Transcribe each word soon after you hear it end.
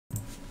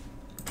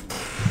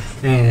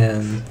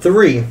And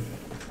 3,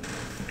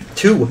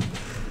 2,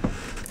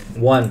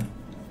 1.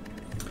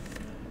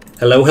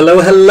 Hello, hello,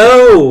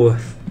 hello!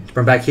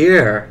 We're back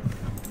here.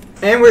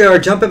 And we are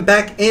jumping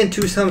back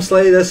into some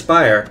Slay the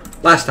Spire.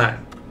 Last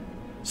time,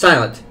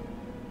 silent,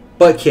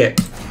 butt kick.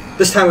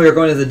 This time we are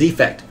going to the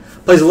Defect.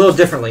 Plays a little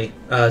differently.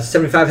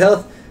 75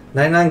 health,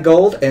 99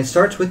 gold, and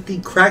starts with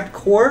the cracked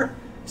core.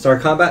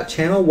 Start combat,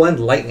 channel 1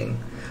 lightning.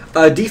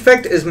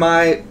 Defect is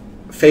my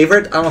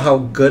favorite. I don't know how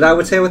good I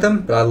would say with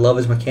him, but I love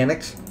his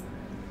mechanics.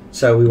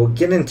 So we will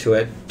get into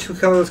it. 2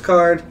 colorless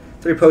card,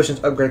 3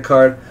 potions, upgrade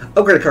card.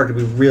 Upgrade card could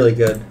be really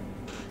good.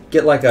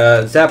 Get like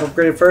a zap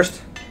upgraded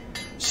first.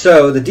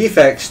 So the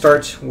Defect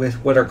starts with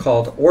what are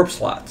called orb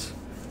slots.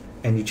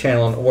 And you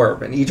channel an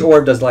orb. And each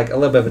orb does like a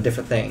little bit of a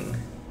different thing.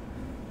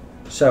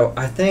 So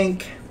I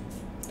think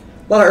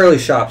a lot of early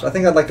shops. I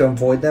think I'd like to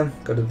avoid them.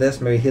 Go to this,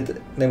 maybe hit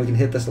the, then we can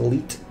hit this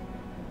elite.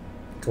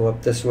 Go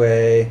up this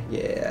way.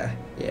 Yeah.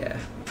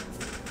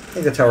 I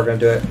think that's how we're gonna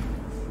do it.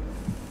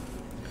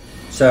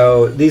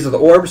 So these are the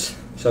orbs.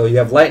 So you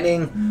have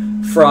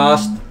lightning,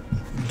 frost,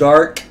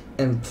 dark,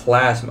 and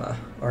plasma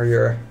are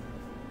your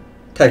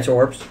types of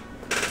orbs.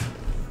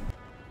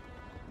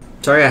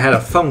 Sorry, I had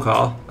a phone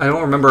call. I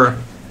don't remember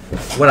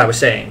what I was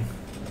saying.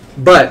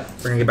 But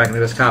we're going to get back into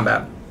this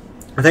combat.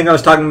 I think I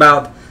was talking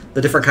about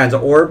the different kinds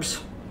of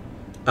orbs.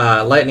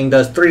 Lightning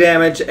does 3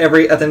 damage at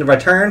the end of my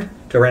turn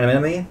to a random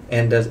enemy,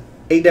 and does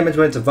 8 damage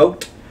when it's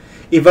evoked.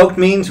 Evoked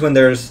means when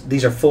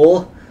these are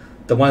full,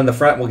 the one in the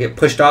front will get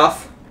pushed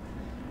off,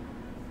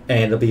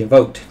 and it'll be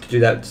invoked to do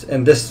that.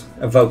 And this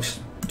evokes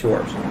 2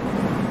 orbs. So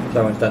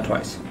that one's done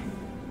twice.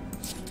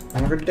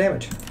 And we're going to do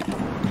damage.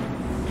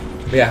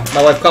 But yeah,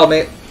 my wife called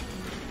me.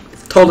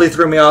 Totally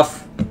threw me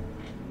off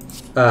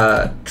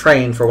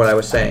train for what I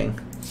was saying.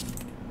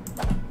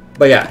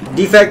 But yeah,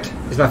 Defect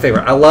is my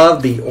favorite. I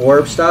love the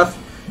orb stuff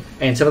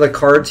and some of the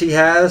cards he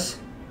has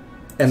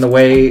and the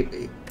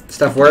way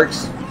stuff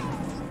works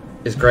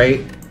is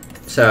great.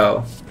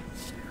 So,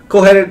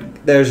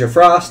 cool-headed. There's your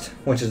Frost,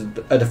 which is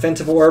a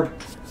defensive orb,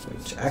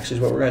 which actually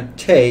is what we're going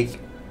to take.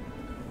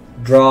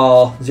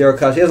 Draw 0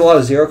 cost. He has a lot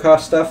of 0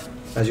 cost stuff,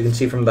 as you can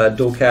see from the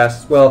dual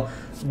cast. Well,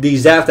 the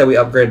Zap that we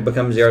upgraded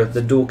becomes 0.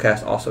 The dual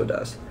cast also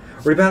does.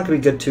 Rebound could be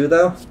good too,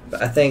 though.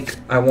 But I think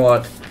I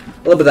want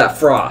a little bit of that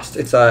Frost.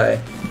 It's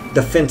a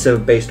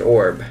defensive-based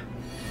orb.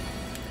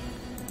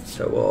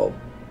 So we'll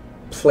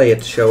play it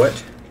to show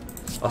it.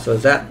 Also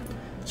is that.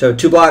 So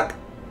 2 block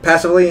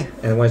passively,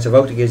 and when it's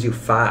evoked, it gives you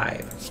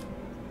 5.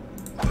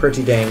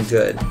 Pretty dang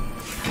good.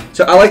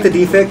 So I like the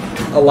Defect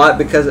a lot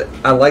because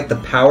I like the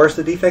powers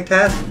the Defect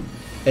has.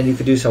 And you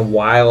could do some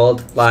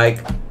wild, like,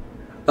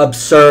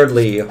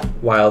 absurdly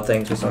wild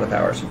things with some of the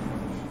powers.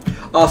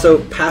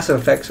 Also, passive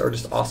effects are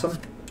just awesome.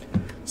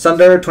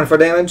 Sunder, 24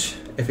 damage.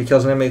 If he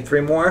kills an enemy,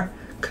 3 more.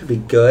 Could be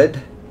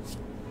good.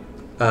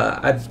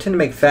 I tend to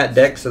make fat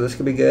decks, so this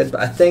could be good.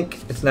 But I think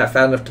it's not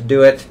fat enough to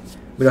do it.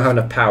 We don't have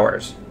enough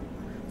powers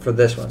for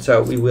this one.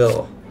 So we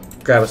will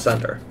grab a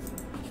Sunder.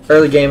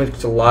 Early game,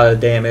 it's a lot of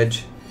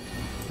damage.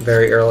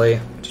 Very early,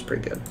 which is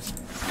pretty good.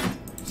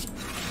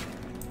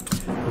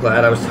 I'm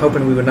glad. I was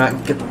hoping we would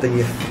not get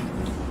the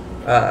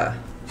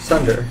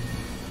Sunder,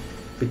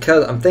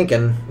 because I'm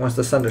thinking once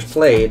the Sunder's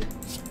played,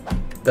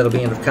 that'll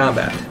be end of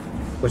combat,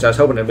 which I was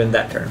hoping it had been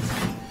that turn.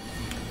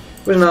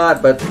 It was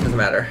not, but it doesn't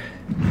matter.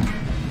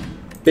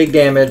 Big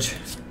damage.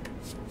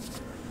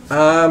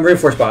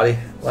 Reinforced body,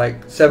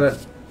 like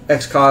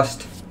 7x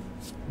cost.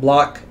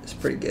 Block is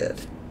pretty good.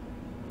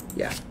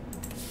 Yeah.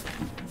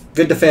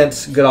 Good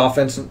defense, good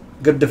offense,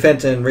 good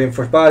defense and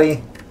reinforced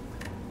body.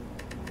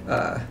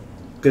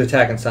 Good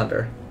attack and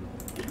Sunder.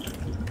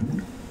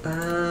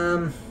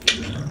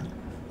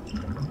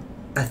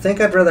 I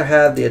think I'd rather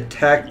have the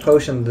attack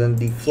potion than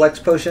the flex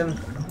potion.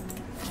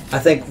 I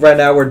think right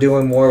now we're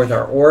doing more with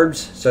our orbs,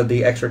 so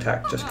the extra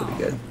attack just could be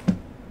good.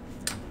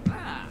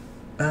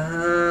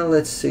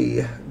 Let's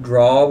see.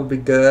 Draw would be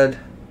good.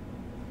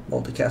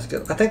 Multicast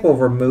good. I think we'll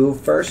remove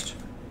first.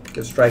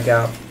 Get strike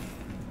out.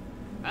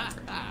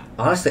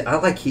 Honestly, I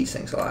like heat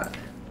sinks a lot.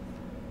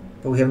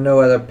 But we have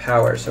no other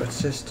power, so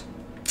it's just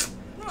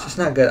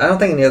not good. I don't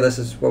think any of this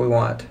is what we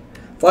want.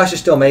 Flash is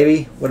still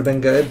maybe. Would have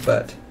been good,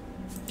 but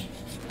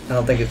I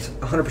don't think it's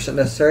 100%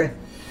 necessary.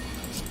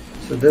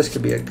 So this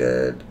could be a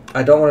good.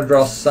 I don't want to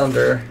draw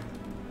Sunder.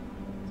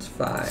 It's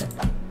fine.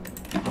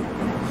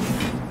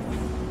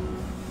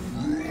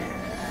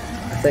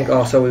 I think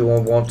also we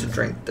will want to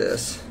drink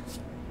this.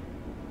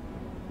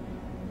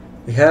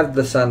 We have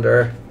the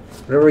Sunder.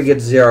 Whenever we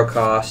get 0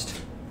 cost,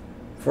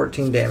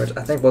 14 damage.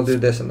 I think we'll do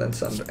this and then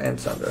Sunder and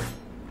Sunder.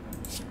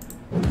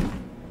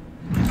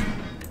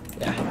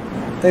 Yeah,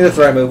 I think that's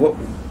the right move.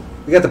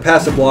 We got the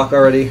passive block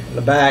already in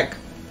the back.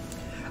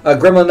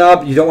 Gremlin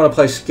Knob, you don't want to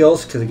play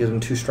skills because it gives them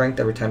 2 strength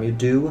every time you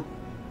do.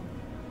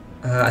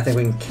 I think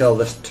we can kill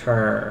this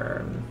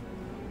turn.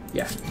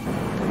 Yeah.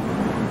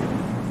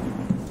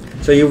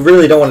 So you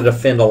really don't want to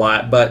defend a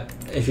lot, but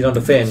if you don't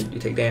defend, you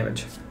take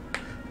damage.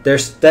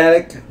 There's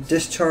static,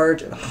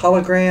 discharge, and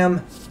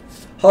hologram.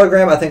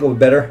 Hologram I think will be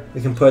better.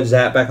 We can put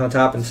Zap back on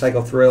top and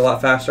cycle through it a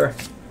lot faster.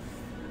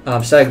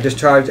 Static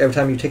discharge. Every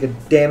time you take a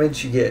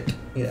damage, you get,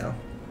 you know,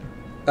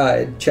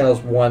 it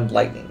channels 1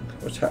 lightning,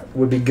 which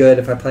would be good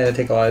if I plan to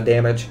take a lot of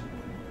damage.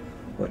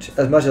 Which,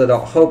 as much as I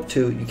don't hope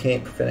to, you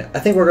can't prevent it. I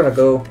think we're gonna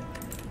go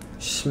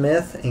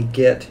Smith and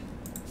get.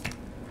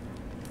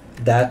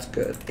 That's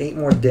good. 8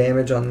 more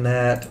damage on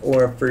that,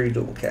 or a free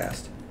dual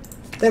cast.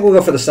 I think we'll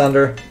go for the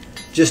Sunder,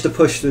 just to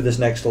push through this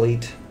next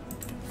elite.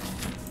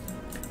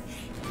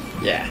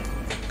 Yeah,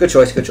 good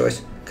choice, good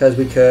choice. Because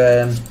we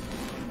can,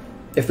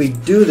 if we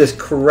do this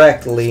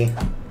correctly,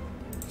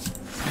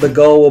 the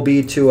goal will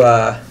be to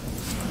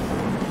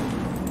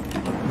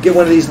get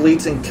one of these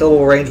elites in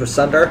killable range with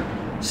Sunder.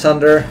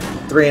 Sunder,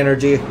 3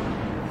 energy,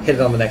 hit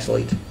it on the next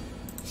elite.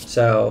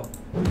 So,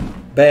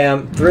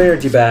 bam, 3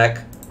 energy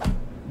back.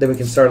 Then we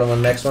can start on the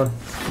next one.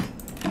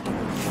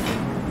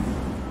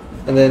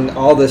 And then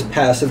all this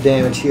passive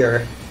damage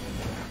here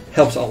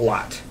helps a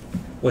lot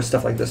with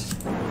stuff like this.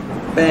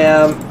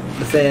 Bam,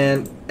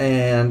 defend,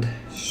 and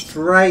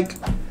strike.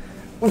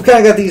 We've kind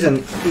of got these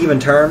in even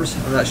terms.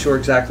 I'm not sure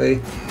exactly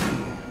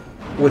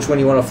which one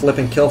you want to flip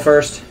and kill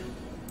first.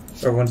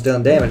 Everyone's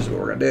dealing damage is what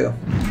we're going to do.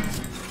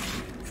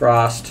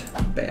 Frost,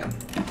 bam.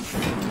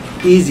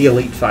 Easy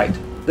elite fight.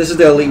 This is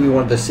the elite we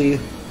wanted to see.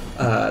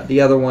 The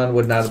other one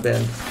would not have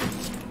been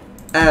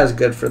as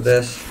good for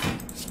this.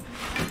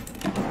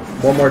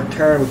 One more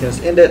turn, we can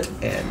just end it,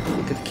 and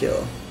we could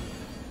kill.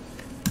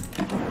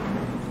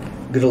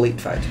 Good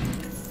elite fight.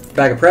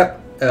 Bag of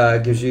Prep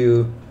gives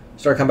you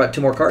start combat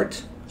 2 more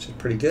cards, which is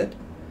pretty good.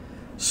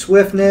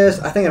 Swiftness,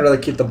 I think I'd rather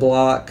keep the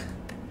block.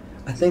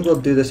 I think we'll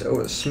do this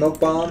over the Smoke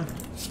Bomb.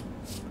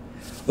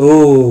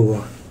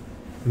 Ooh,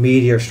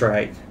 Meteor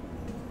Strike.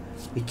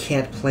 We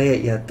can't play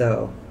it yet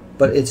though,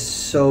 but it's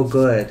so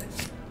good.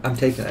 I'm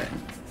taking it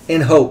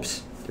in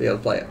hopes to be able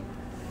to play it.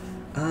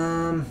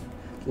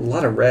 A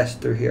lot of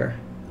rest through here.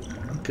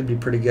 Could be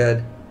pretty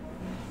good,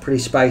 pretty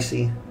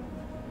spicy.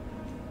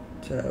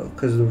 So,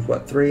 because of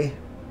what, 3?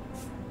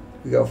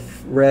 We go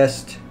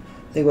rest.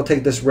 I think we'll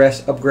take this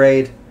rest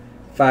upgrade,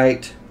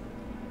 fight,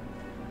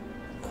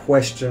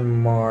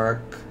 question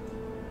mark.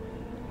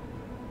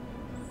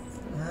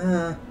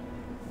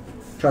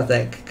 Try to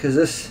think, because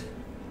this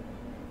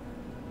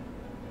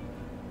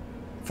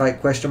fight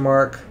question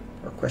mark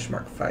or question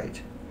mark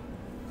fight,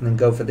 and then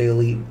go for the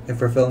elite if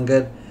we're feeling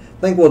good.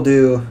 I think we'll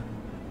do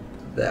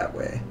that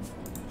way.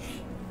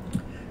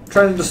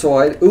 Trying to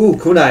decide. Ooh,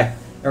 kunai.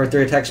 Every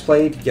 3 attacks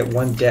played, you get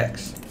 1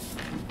 dex.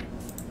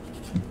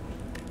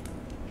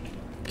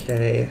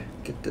 Okay,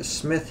 get the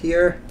Smith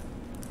here.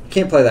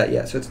 Can't play that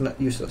yet, so it's not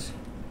useless.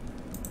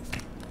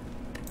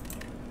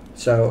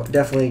 So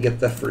definitely get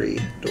the free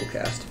dual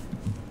cast.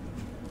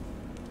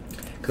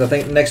 Because I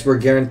think next we're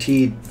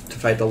guaranteed to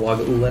fight the Log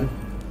Ulin.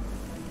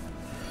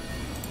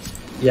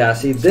 Yeah,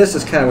 see, this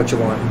is kind of what you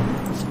want.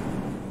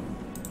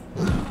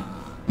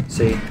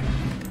 See,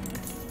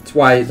 that's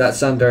why that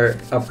Sunder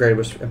upgrade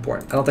was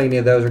important. I don't think any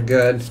of those are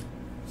good.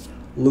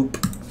 Loop,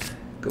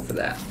 go for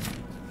that.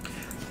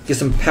 Get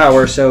some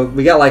power. So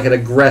we got like an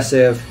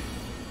aggressive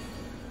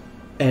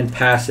and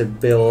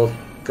passive build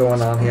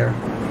going on here.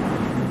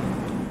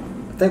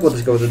 I think we'll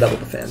just go with the double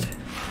defend.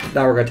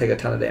 Now we're going to take a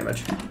ton of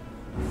damage.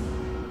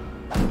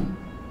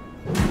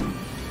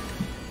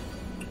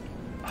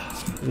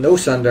 No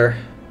Sunder.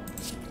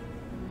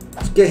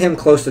 Let's get him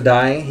close to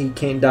dying. He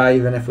can't die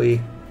even if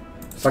we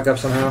fuck up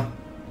somehow.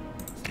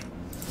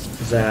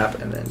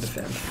 Zap and then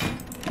defend.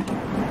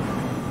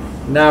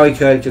 Now he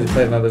could because he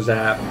played another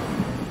zap.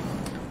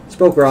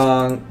 Spoke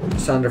wrong.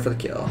 Sunder for the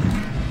kill.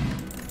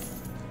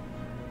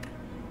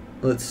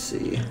 Let's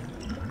see.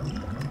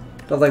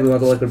 Don't think we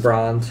want the liquid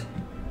bronze.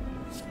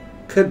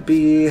 Could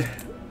be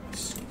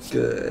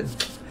good.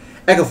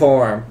 Echo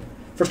Form.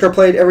 First card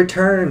played every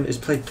turn is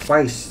played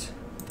twice.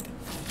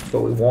 That's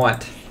what we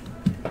want.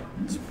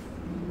 It's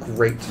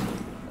great.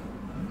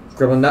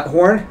 Gremlin Nut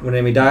Horn. When an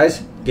enemy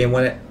dies, gain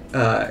 1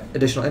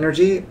 additional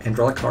energy and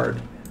draw a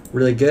card.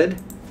 Really good.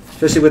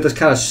 Especially with this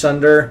kind of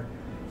Sunder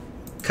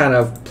kind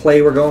of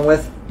play we're going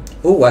with.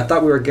 Oh, I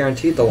thought we were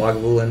guaranteed the Log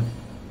of Ulin.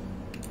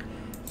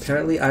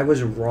 Apparently I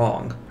was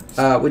wrong.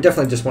 We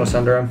definitely just want to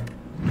Sunder him.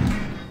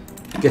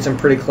 Gets him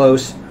pretty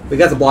close. We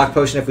got the block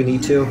potion if we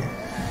need to.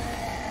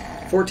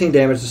 14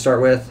 damage to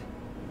start with.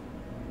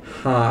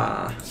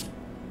 I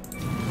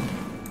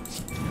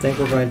think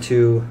we're going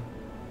to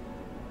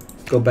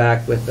go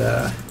back with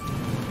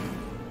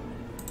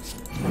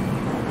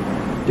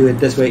do it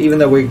this way. Even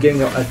though we're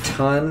getting a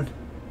ton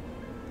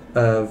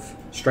of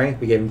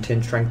strength, we gave him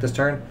 10 strength this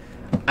turn.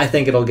 I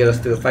think it'll get us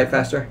through the fight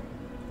faster.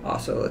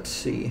 Also, let's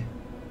see.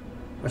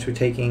 How much are we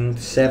taking?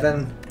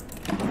 7.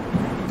 I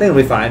think it'll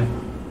be fine.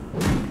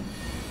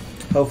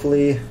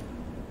 Hopefully,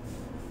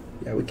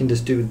 yeah, we can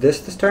just do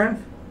this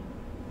turn.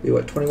 Be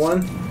what,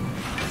 21?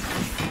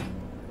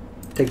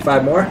 Take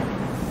 5 more.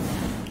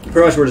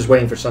 Pretty much we're just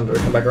waiting for Sunder to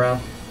come back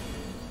around.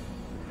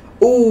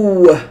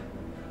 Ooh!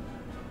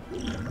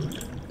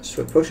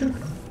 Swift Potion?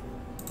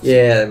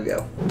 Yeah, there we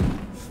go.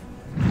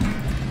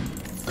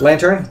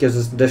 Lantern gives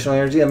us additional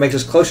energy. That makes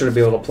us closer to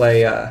be able to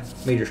play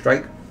Meteor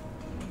Strike.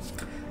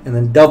 And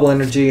then double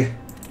energy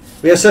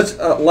We have such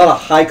a lot of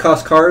high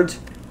cost cards.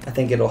 I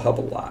think it'll help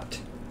a lot.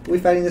 Are we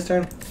fighting this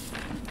turn?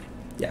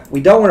 Yeah.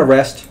 We don't want to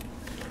rest.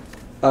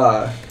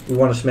 We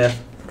want to smith.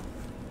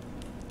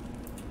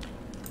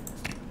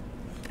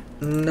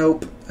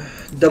 Nope.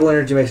 Double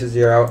energy makes it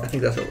 0. I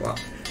think that's what we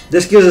want.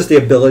 This gives us the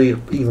ability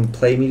to even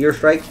play Meteor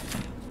Strike.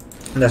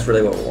 And that's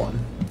really what we want.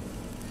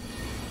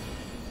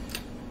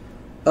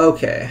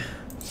 Okay.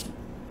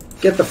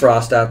 Get the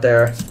Frost out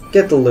there.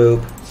 Get the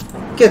Loop.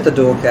 Get the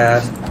Dual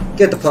Cast.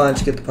 Get the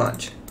Punch. Get the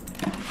Punch.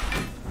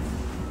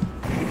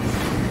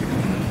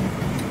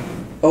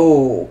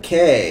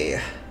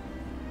 Okay.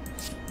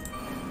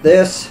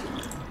 This.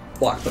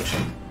 Block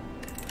pushing.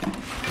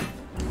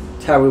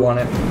 That's how we want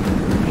it.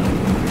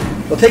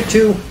 We'll take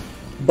 2,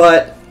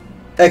 but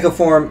Echo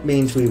Form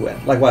means we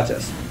win. Like, watch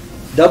this.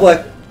 Double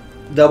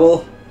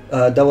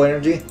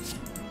energy.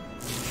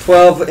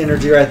 12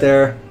 energy right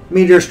there.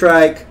 Meteor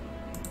Strike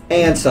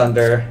and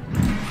Sunder.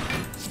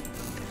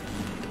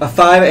 A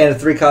 5 and a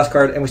 3 cost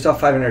card, and we still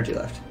have 5 energy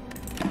left.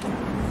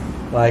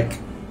 Like,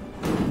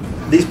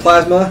 these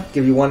Plasma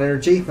give you 1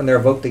 energy. When they're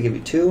evoked, they give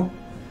you 2.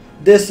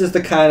 This is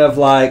the kind of,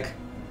 like,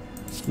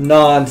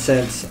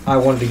 nonsense I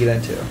wanted to get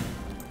into.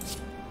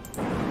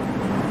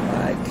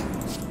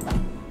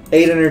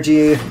 8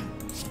 energy,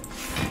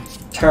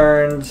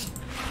 turns,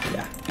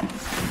 yeah.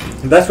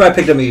 That's why I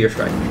picked a Meteor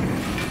Strike.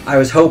 I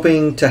was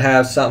hoping to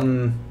have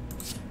something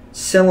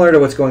similar to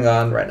what's going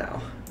on right now.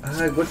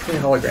 What can we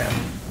hologram?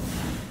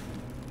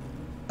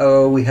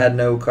 Oh, we had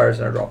no cards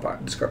in our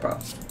discard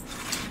pile.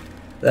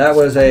 That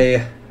was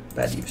a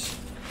bad use.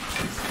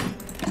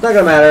 It's not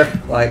gonna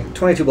matter. Like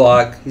 22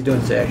 block, he's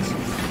doing 6.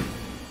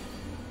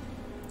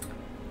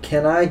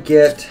 Can I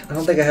get? I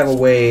don't think I have a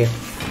way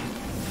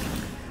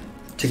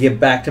to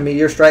get back to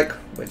Meteor Strike,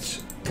 which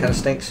kind of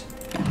stinks.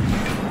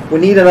 We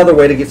need another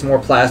way to get some more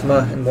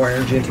plasma and more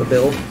energy into the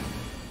build.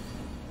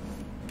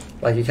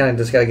 Like, you kind of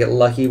just got to get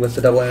lucky with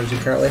the double energy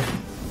currently.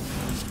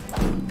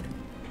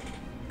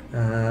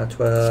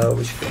 12,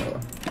 we should go.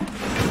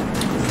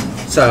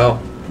 So,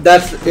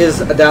 that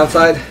is a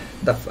downside.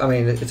 I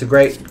mean, it's a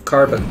great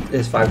card, but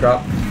it's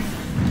 5-drop.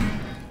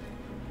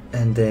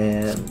 And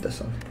then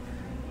this one.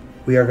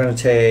 We are going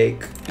to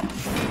take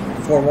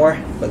 4 more,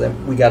 but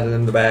then we got it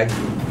in the bag.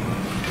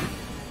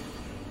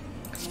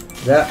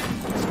 That.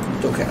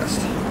 Dual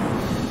Cast.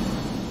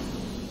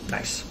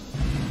 Nice.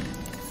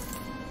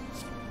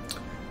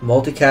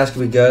 Multicast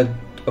could be good.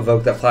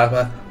 Evoke that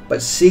Plasma.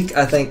 But Seek,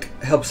 I think,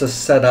 helps us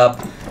set up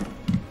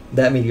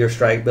that Meteor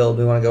Strike build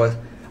we want to go with.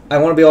 I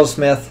want to be able to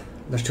smith.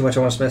 There's too much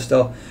I want to smith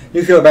still.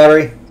 Nuclear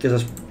Battery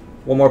gives us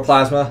 1 more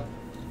Plasma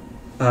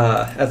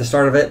at the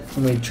start of it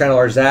when we channel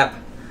our Zap,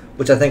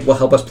 which I think will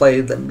help us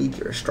play the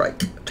Meteor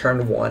Strike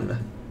turn 1.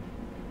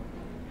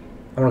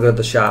 I want to go to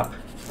the shop.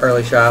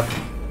 Early shop.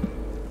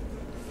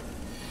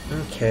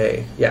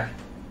 Okay, yeah.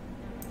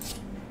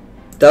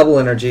 Double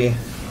energy.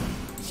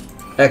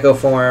 Echo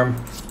Form.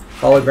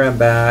 Hologram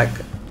back.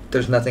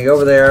 There's nothing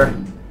over there.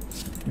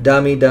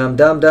 Dummy, dumb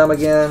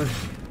again.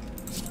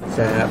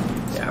 Zap.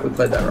 Yeah, we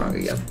played that wrong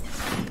again.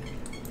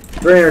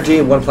 3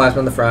 energy, 1 plasma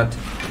in the front.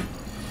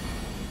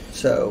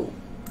 So,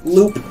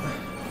 Loop.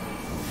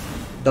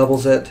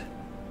 Doubles it.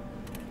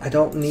 I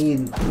don't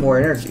need more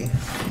energy.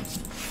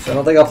 So I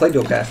don't think I'll play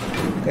Dual Cast. I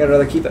think I'd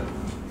rather keep it.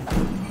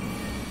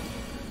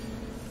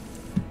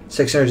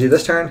 6 energy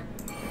this turn.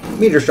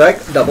 Meteor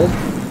Strike, doubled.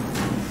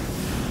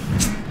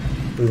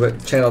 We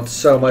channeled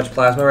so much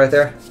plasma right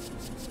there.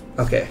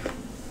 Okay.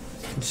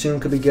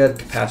 Consume could be good.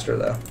 Capacitor,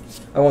 though.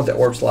 I want the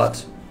orb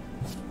slots.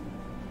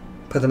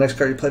 Put the next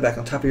card you play back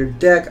on top of your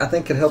deck. I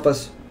think could help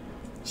us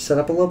set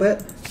up a little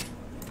bit.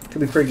 Could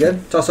be pretty good.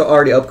 It's also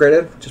already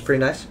upgraded, which is pretty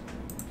nice.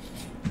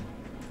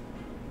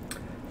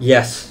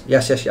 Yes.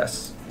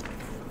 Yes.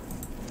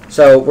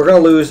 So we're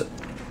going to lose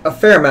a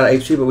fair amount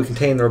of HP, but we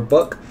contain their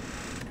book.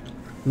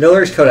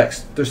 Nilari's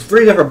Codex. There's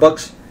 3 different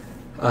books.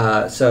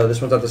 So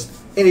this one's at the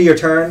end of your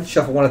turn.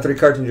 Shuffle 1 of 3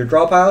 cards into your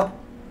draw pile.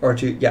 Or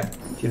to your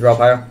draw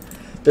pile.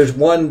 There's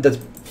one that's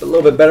a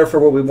little bit better for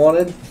what we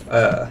wanted.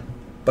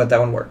 But that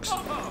one works.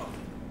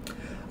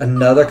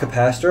 Another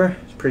Capacitor.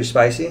 It's pretty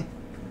spicy.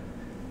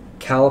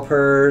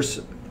 Calipers.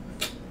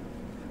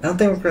 I don't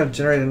think we're going to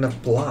generate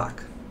enough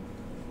block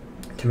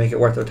to make it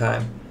worth our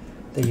time.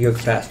 I think you go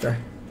Capacitor.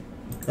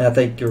 And I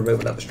think you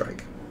remove another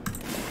strike.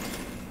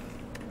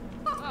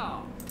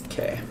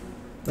 Okay.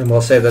 And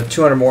we'll save the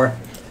 200 more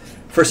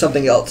for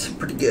something else.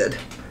 Pretty good.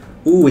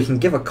 Ooh, we can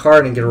give a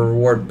card and get a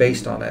reward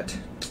based on it.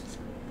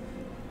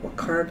 What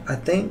card? I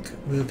think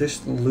we'll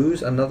just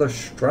lose another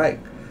strike.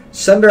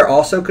 Sunder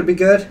also could be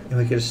good. And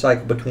we could just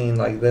cycle between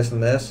like this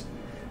and this.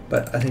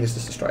 But I think it's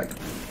just a strike.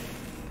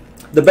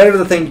 The better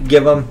the thing you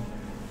give them,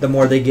 the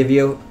more they give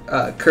you.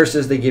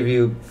 Curses, they give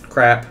you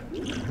crap,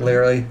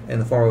 literally, in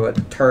the form of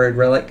a turret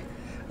relic.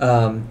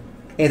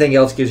 Anything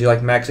else gives you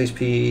like max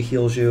HP,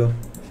 heals you,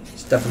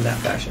 stuff in that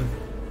fashion.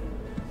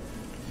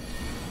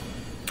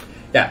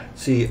 Yeah,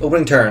 see,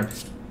 opening turn.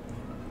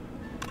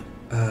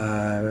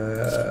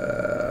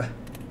 I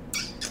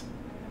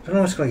don't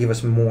know what's going to give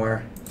us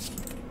more.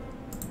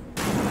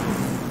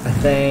 I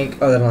think...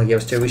 Oh, that only gave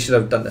us 2. We should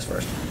have done this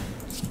first.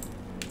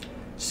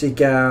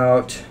 Seek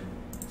out...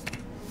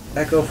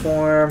 Echo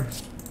Form.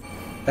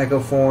 Echo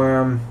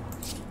Form.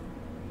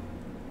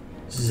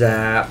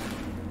 Zap.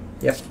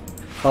 Yep.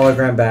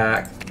 Hologram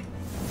back.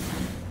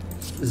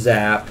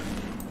 Zap.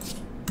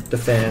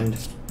 Defend.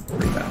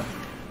 Rebound.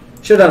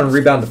 Should have done a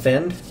Rebound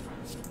Defend.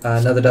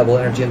 Another double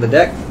energy in the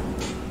deck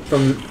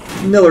from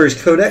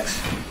Miller's Codex,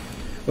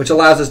 which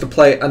allows us to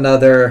play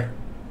another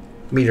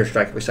Meteor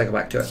Strike if we cycle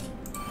back to it.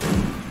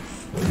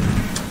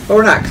 But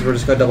we're not, because we're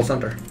just going to double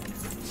Thunder.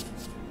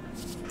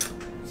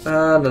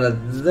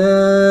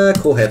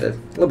 Cool-headed. A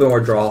little bit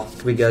more draw.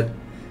 Could be good.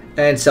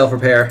 And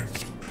self-repair.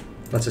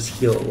 Let's just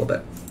heal a little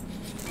bit.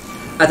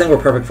 I think we're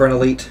perfect for an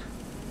elite.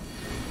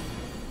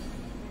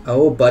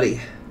 Oh,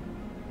 buddy.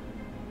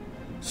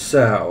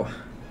 So,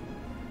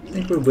 I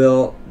think we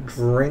will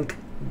drink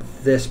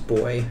this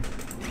boy.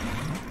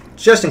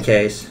 Just in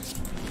case.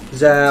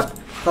 Zap.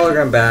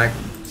 Hologram back.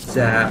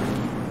 Zap.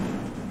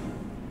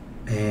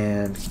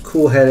 And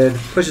cool-headed.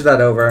 Pushes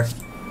that over.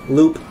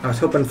 Loop. I was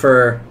hoping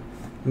for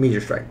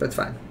Meteor Strike, but it's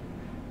fine.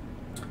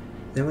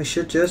 Then we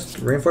should just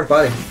reinforce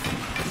body.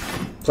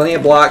 Plenty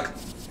of block.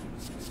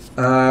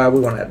 We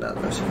want to add none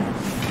of those.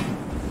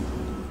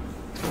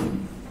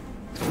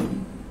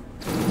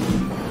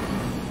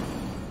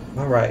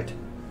 Alright.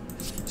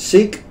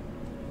 Seek.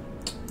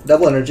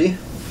 Double energy.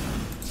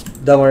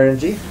 Double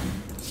energy.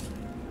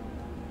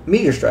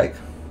 Meteor Strike.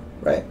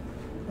 Right?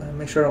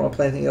 Make sure I don't want to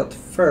play anything else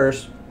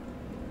first.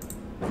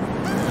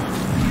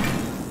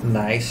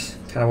 Nice.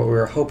 Kind of what we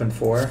were hoping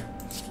for.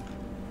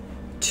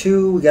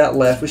 2 we got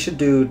left. We should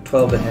do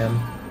 12 to him.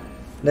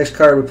 Next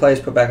card we play is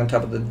put back on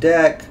top of the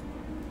deck.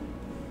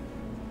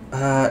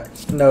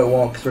 No, it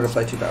won't, because we're going to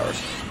play 2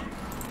 powers.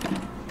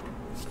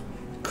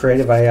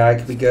 Creative AI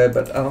could be good,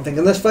 but I don't think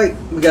in this fight.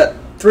 We got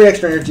 3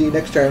 extra energy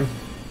next turn.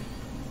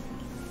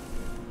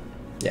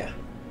 Yeah.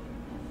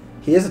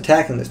 He is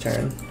attacking this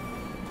turn.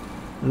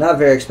 Not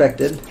very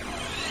expected.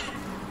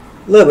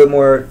 A little bit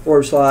more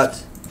orb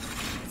slots.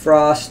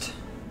 Frost.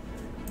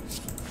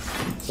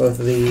 Both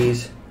of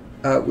these.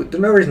 There's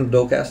no reason to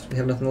dual cast. We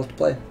have nothing else to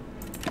play.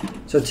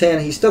 So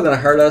 10, he's still going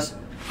to hurt us a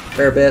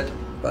fair bit,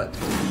 but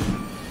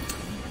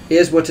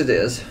is what it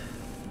is.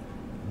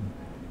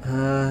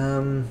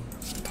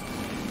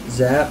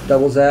 Zap,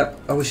 double zap.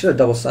 Oh, we should have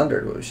double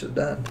sundered what we should have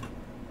done.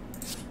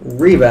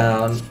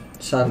 Rebound,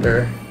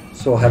 sunder.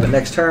 So we'll have it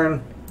next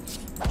turn.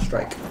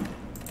 Strike.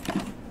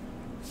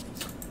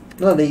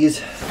 None of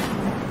these.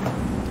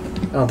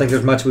 I don't think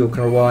there's much we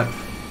can want.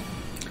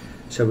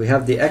 So we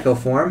have the Echo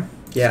Form.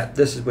 Yeah,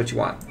 this is what you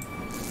want.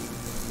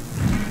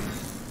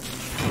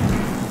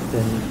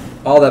 Then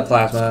all that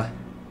plasma.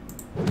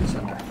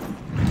 Sunder.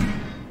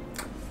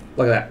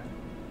 Look at that.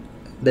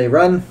 They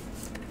run.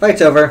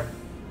 Fight's over.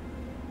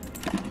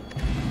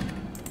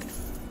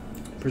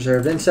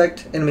 Preserved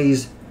insect.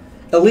 Enemies.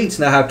 Elites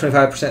now have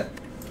 25%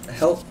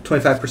 health,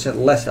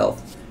 25% less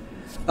health.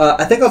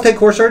 I think I'll take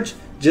Core Surge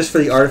just for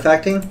the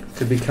artifacting.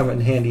 Could become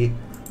in handy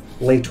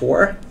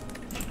later.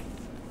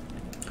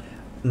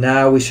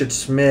 Now we should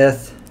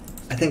smith.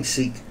 I think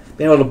Seek.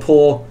 Being able to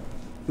pull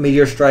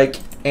Meteor Strike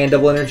and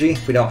double energy.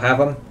 If we don't have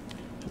them,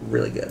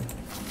 really good.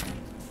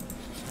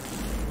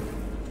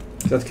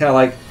 So it's kind of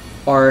like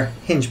our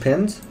hinge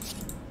pins.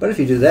 But if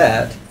you do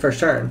that first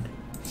turn,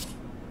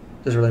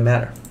 doesn't really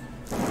matter.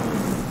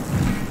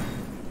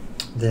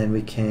 Then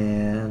we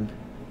can...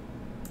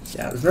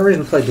 Yeah, there's no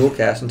reason to play dual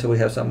cast until we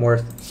have something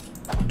worth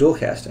dual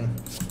casting.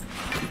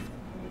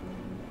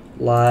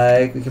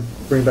 Like, we can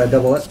bring back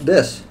double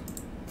this.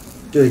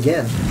 Do it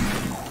again.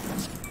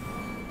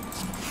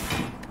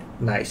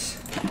 Nice.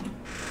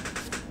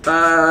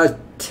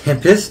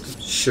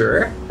 Tempest?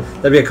 Sure.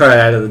 That'd be a card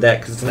out of the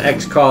deck because it's an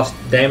X cost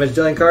damage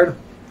dealing card.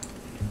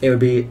 It would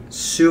be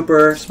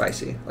super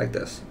spicy, like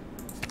this.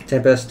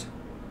 Tempest.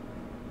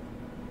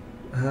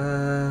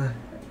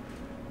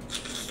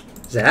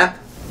 Zap.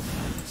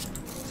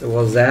 So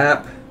we'll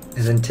zap,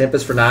 and then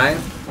Tempest for 9.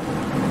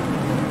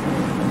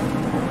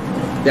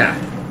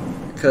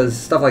 Yeah, because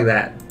stuff like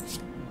that.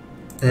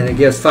 And it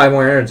gives 5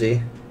 more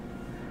energy.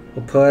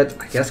 We'll put,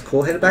 I guess,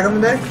 Cool Hit back on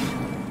the deck.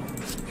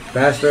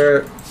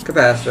 Capacitor,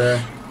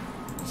 Capacitor.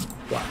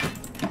 Block.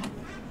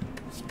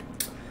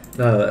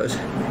 None of those.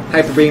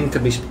 Hyper Beam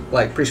could be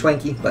like pretty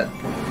swanky, but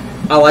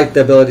I like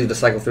the ability to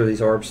cycle through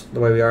these orbs the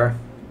way we are.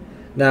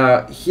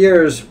 Now,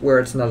 here's where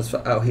it's not as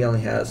fun. Oh, he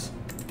only has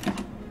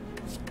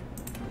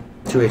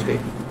 2 HP.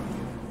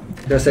 I'm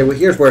gonna say, well,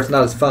 here's where it's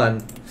not as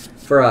fun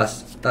for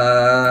us.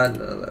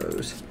 None of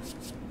those.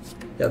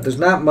 Yeah, there's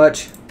not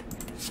much.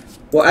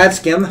 We'll add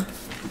Skim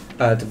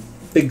to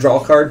big draw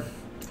card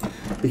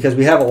because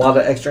we have a lot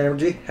of extra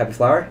energy. Happy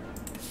Flower,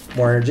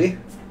 more energy.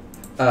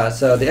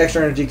 So the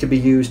extra energy could be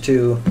used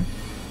to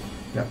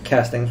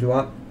cast things we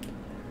want.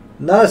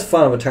 Not as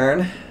fun of a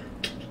turn.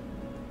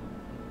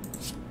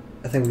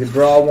 I think we could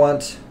draw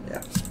once.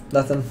 Yeah,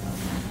 nothing.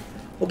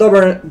 We'll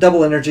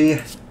double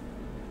energy.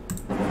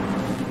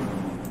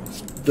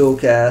 Dual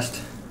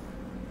cast.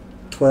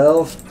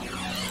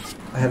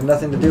 12. I have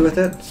nothing to do with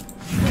it,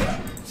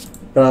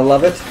 but I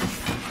love it.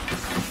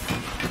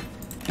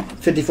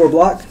 54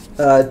 block.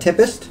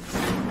 Tempest.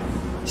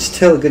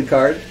 Still a good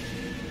card.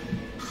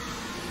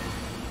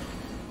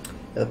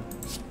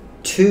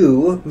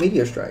 2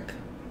 Meteor Strike.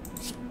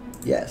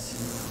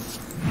 Yes.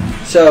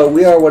 So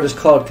we are what is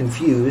called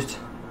confused.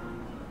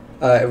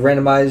 It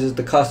randomizes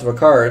the cost of our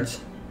cards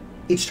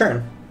each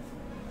turn.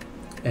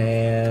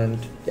 And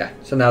yeah,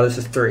 so now this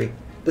is 3.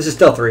 This is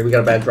still 3. We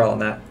got a bad draw on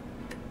that.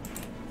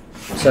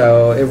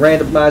 So it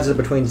randomizes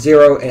between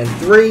 0 and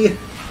 3.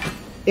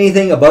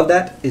 Anything above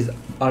that is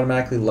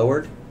automatically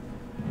lowered,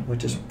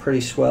 which is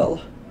pretty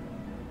swell.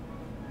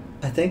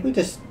 I think we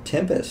just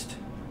Tempest.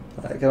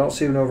 Like, I don't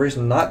see no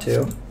reason not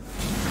to.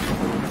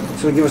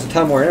 So we give us a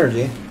ton more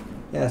energy.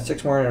 Yeah,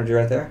 6 more energy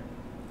right there.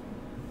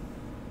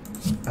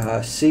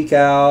 Seek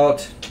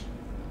out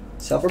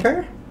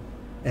self-repair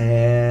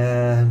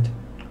and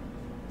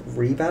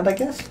rebound, I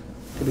guess.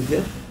 Could be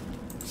good.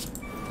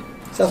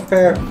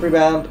 Self-repair,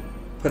 rebound,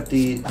 put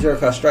the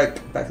 0-cost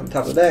strike back on the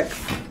top of the deck.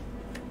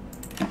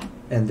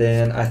 And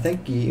then I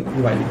think you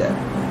might be dead.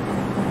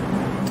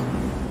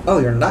 Oh,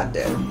 you're not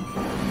dead.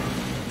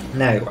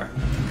 Now you are.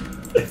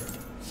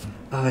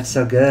 Oh, it's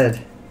so good.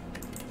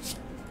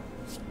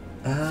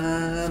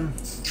 I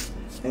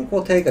think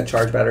we'll take a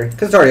charge battery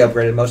because it's already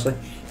upgraded mostly.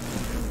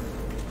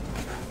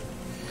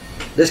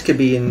 This could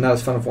be not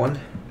as fun of one.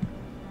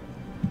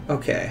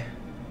 Okay.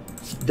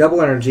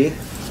 Double energy.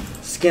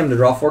 Skim to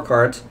draw 4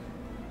 cards.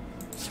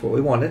 That's what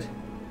we wanted.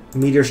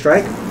 Meteor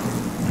Strike.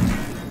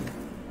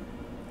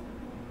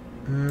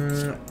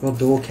 We'll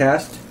dual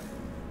cast.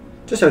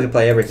 Just so we can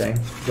play everything.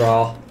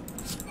 Draw.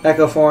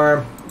 Echo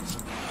Form.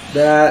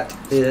 That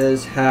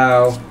is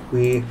how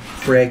we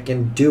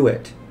frickin' do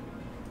it.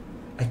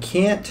 I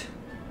can't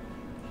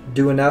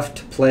do enough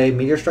to play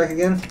Meteor Strike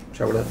again, which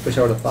I wish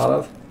I would have thought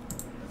of.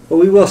 But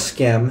we will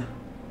skim,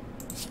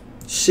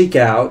 seek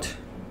out,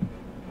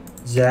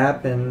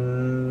 zap,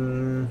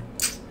 and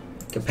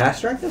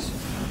capacitor, I guess?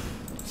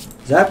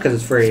 Zap because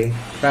it's free.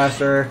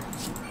 Capacitor,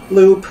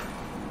 loop.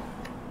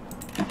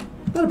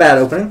 Not a bad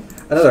opening.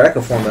 Another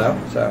Echo Form though,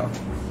 so.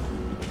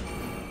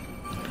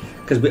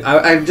 Because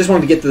I just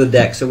wanted to get to the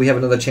deck so we have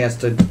another chance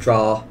to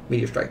draw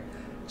Meteor Strike.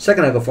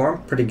 Second Echo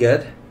Form, pretty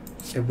good.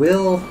 It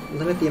will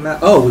limit the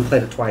amount. Oh, we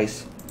played it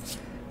twice.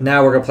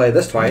 Now we're going to play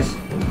this twice.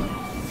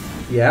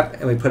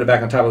 Yep, and we put it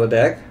back on top of the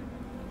deck.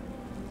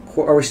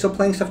 Are we still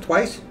playing stuff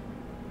twice?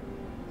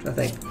 I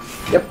think.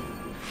 Yep.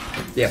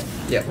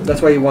 Yep.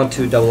 That's why you want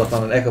to double up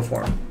on an Echo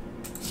Form.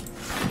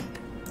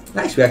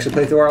 Nice, we actually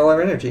played through all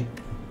our energy.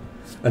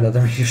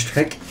 Another Meteor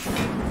Strike.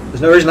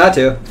 There's no reason not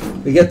to.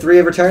 We get 3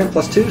 every turn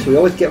plus 2, so we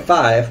always get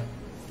 5. I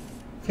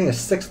think a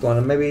 6th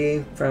one,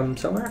 maybe from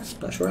somewhere.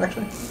 Not sure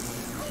actually.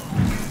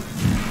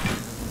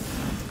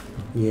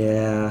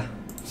 Yeah.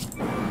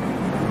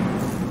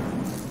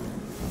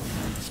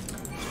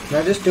 Can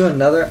I just do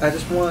another? I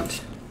just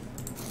want...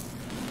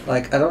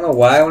 Like, I don't know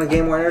why I want to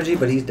gain more energy,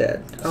 but he's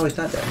dead. Oh, he's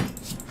not dead.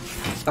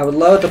 I would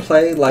love to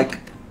play, like,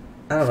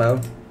 I don't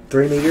know,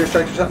 3 Meteor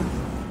Strikes or something.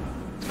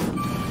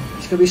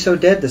 He's going to be so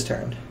dead this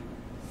turn.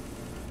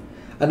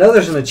 I know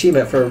there's an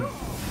achievement for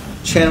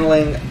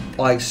channeling,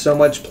 like, so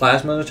much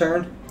plasma in a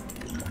turn.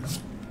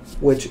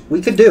 Which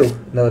we could do.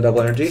 Another double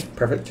energy.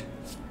 Perfect.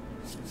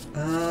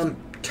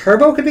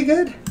 Turbo could be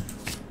good.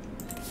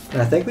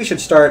 And I think we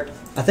should start...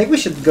 I think we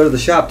should go to the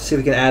shop to see if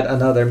we can add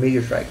another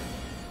Meteor Strike.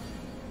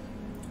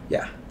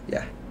 Yeah.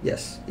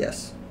 Yes.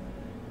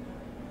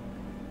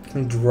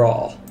 Can we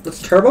draw?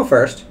 Let's turbo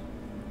first.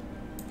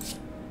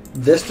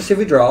 This to see if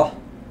we draw.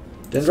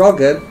 Didn't draw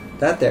good.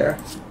 That there.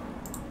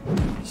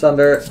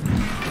 Sunder.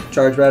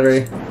 Charge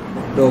battery.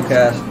 Dual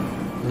cast.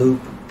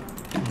 Loop.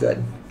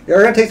 Good.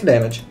 You're going to take some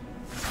damage.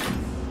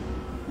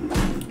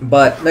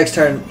 But next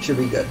turn should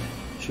be good.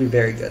 Should be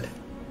very good.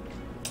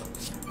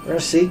 We're going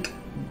to seek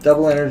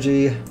double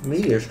energy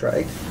Meteor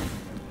Strike.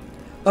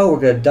 Oh,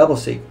 we're going to double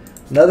seek.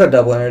 Another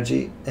double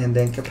energy and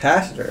then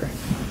capacitor.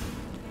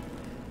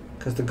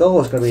 Because the goal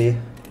is going to be...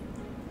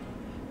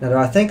 Now,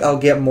 I think I'll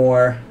get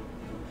more...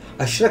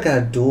 I should have got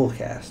a dual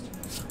cast.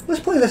 Let's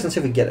play this and see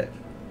if we get it.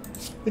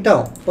 We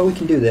don't, but we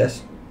can do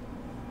this.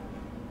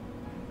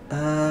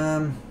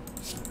 That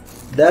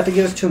have to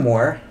give us 2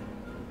 more.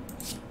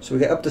 So we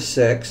get up to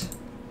 6.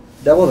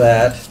 Double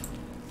that.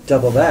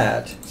 Double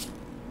that.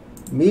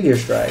 Meteor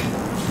Strike.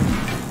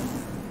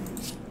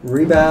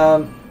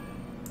 Rebound.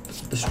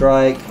 The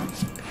strike.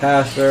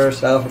 Capacitor.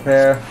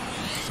 Self-repair.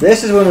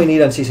 This is when we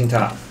need Unceasing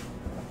Top.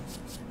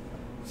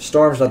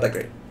 Storm's not that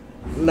great.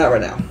 Not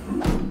right now.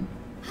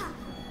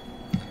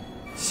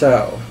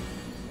 So.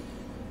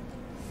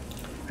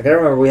 I gotta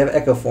remember we have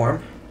Echo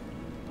Form.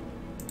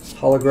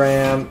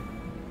 Hologram.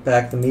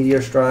 Back the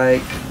Meteor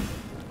Strike.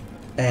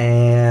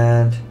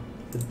 And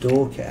the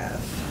dual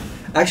cast.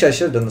 Actually, I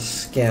should have done the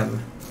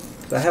skim.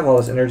 Because I have all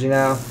this energy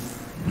now.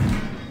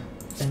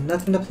 And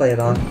nothing to play it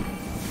on.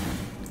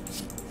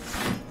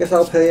 Guess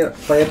I'll play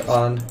it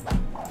on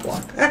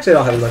block. Actually, I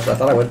don't have as much as I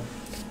thought I would.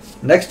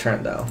 Next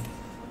turn, though.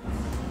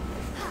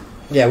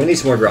 Yeah, we need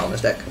some more draw on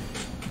this deck.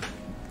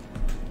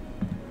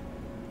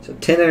 So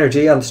 10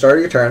 energy on the start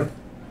of your turn.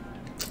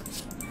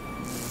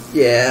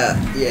 Yeah.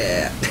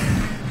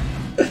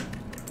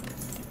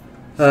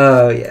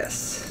 Oh,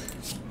 yes.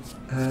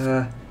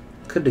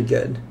 Could be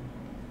good.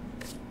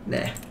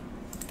 Nah.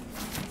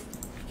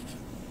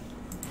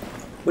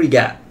 What do you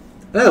got?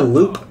 Another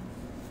loop.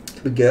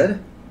 Could be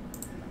good.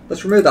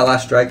 Let's remove that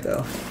last strike,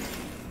 though.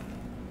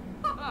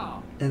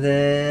 And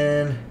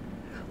then...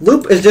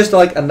 Loop is just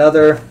like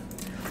another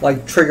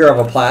like trigger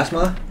of a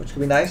plasma, which could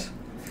be nice.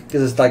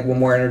 Gives us like 1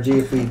 more energy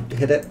if we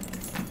hit it.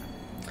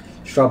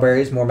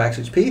 Strawberries, more max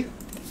HP.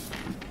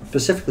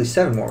 Specifically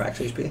 7 more max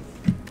HP.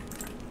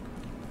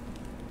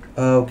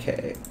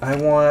 Okay, I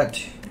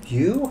want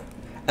you.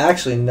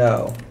 Actually,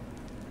 no.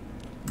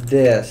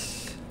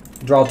 This.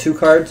 Draw 2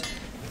 cards.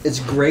 It's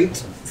great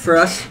for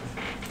us.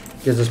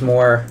 Gives us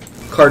more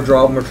card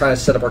draw when we're trying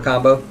to set up our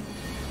combo.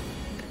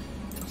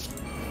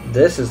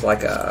 This is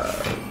like a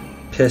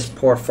piss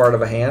poor fart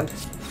of a hand.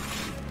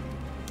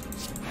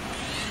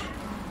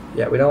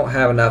 Yeah, we don't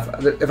have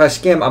enough. If I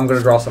skim, I'm going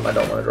to draw something I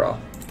don't want to draw.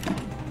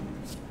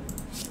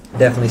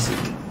 Definitely Seek.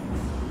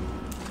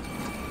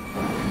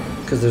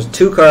 Because there's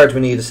 2 cards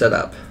we need to set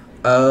up.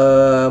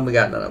 We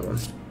got none of them.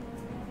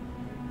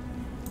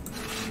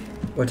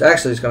 Which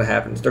actually is going to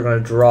happen is they're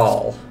going to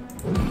draw.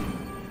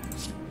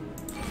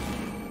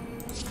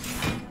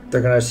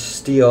 They're going to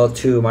steal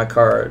 2 of my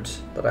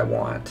cards that I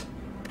want.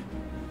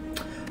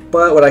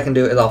 But what I can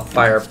do is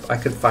I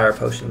could fire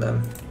potion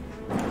them.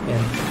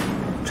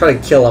 And try to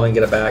kill them and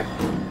get it back.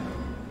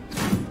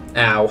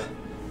 Ow.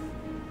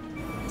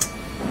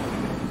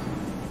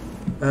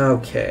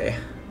 Okay.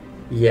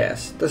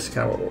 Yes, this is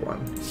kind of what we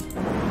want.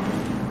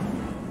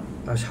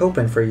 I was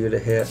hoping for you to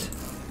hit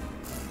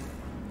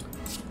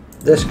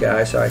this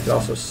guy so I could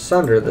also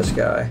sunder this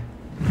guy.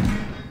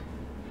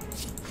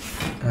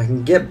 And I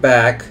can get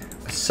back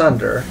a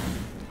sunder.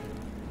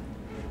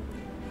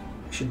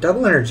 I should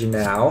double energy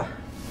now.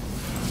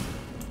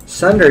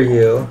 Sunder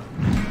you.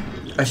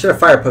 I should have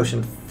fire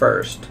potion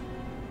first.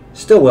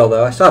 Still will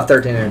though. I still have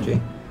 13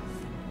 energy.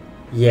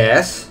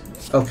 Yes.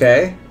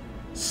 Okay.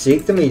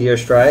 Seek the Meteor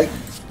Strike.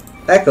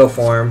 Echo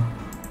Form.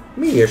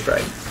 Meteor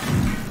Strike.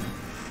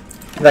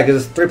 And that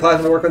gives us 3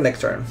 plasma to work with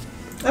next turn.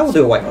 I will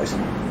do a white noise.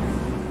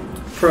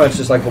 Pretty much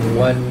just like a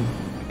 1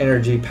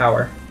 energy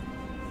power.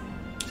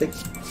 See?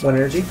 1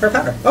 energy per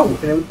power. Oh, and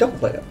then we double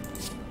play it.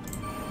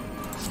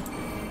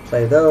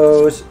 Play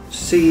those.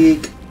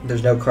 Seek.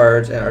 There's no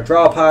cards in our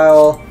draw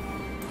pile.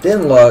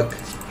 Didn't look.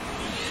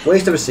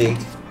 Waste of a Seek.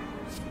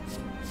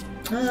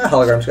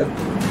 Hologram's good.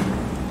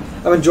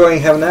 I'm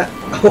enjoying having that.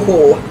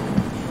 Oh,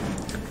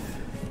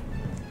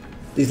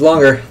 these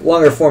longer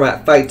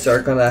format fights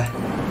are gonna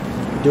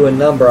do a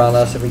number on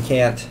us if we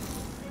can't,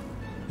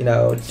 you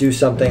know, do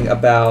something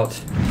about.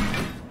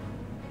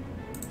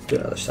 Do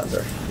another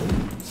Sunder.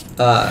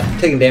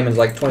 Taking damage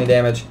like 20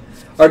 damage.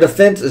 Our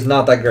defense is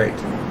not that great.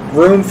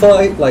 Room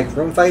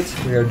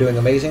fights, we are doing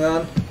amazing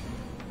on.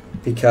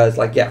 Because,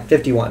 like, yeah,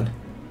 51.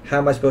 How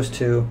am I supposed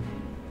to...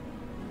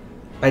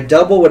 I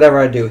double whatever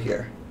I do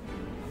here.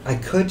 I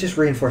could just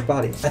reinforce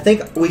body. I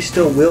think we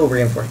still will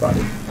reinforce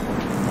body.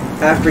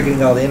 After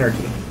getting all the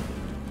energy.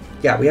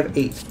 Yeah, we have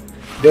 8.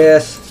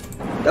 This.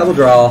 Double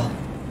draw.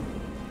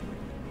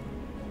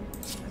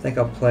 I think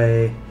I'll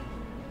play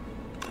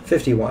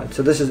 51.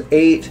 So this is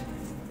 8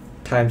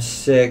 times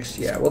 6.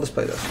 Yeah, we'll just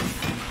play this.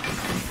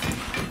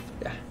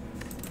 Yeah.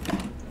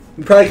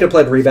 We probably could have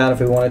played Rebound if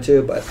we wanted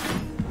to, but...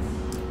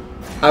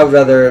 I would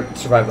rather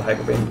survive the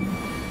Hyper Beam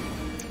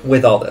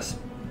with all this.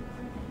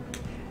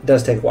 It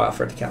does take a while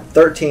for it to count.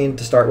 13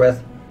 to start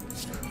with.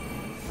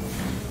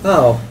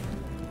 Oh.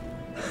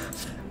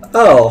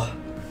 Oh.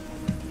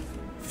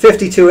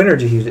 52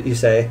 energy, you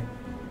say.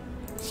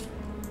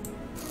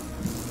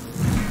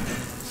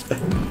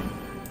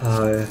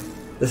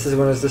 This is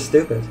when it's just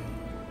stupid.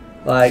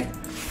 Like,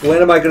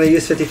 when am I going to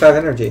use 55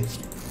 energy?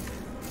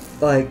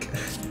 Like...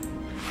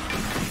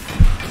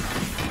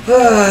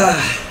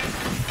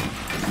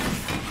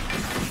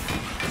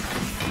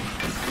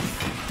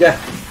 Yeah,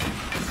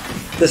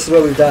 this is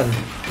what we've done.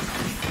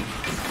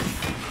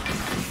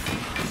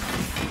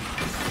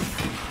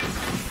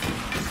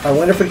 I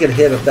wonder if we could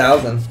hit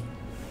 1,000.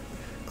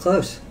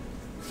 Close.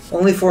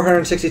 Only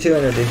 462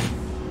 energy.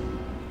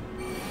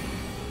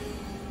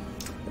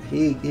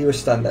 He was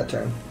stunned that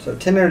turn. So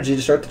 10 energy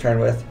to start the turn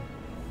with.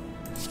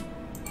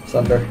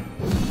 Sunder.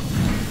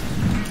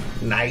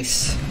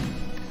 Nice.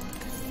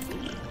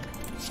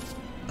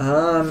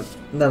 None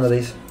of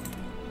these.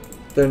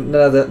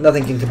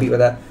 Nothing can compete with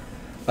that.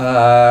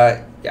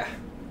 Yeah.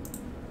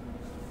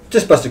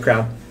 Just Busted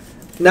Crown.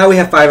 Now we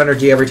have 5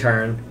 energy every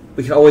turn.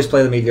 We can always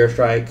play the Meteor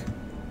Strike.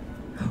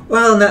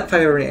 Well, not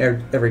 5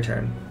 every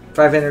turn.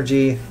 5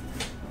 energy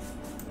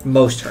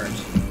most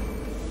turns.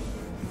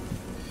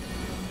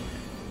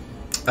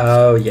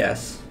 Oh,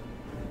 yes.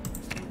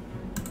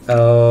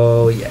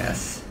 Oh,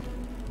 yes.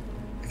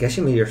 I guess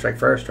you Meteor Strike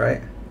first,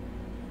 right?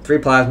 3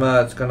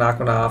 plasma, it's going to knock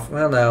one off.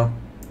 Well, no.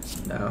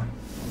 No,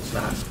 it's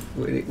not.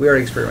 We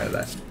already experimented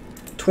that.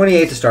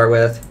 28 to start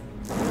with.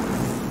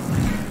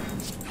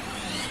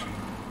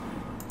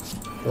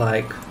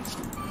 Like,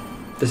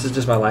 this is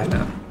just my life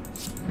now.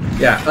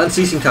 Yeah,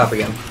 Unceasing Top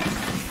again.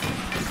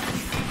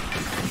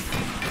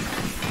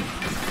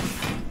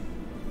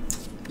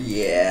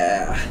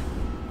 Yeah.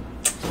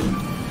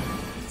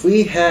 If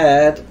we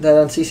had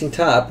that unceasing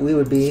top, we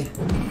would be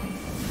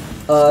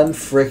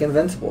unfrickin'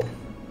 invincible.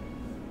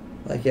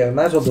 Like, yeah, we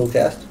might as well dual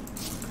cast.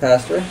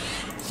 Faster.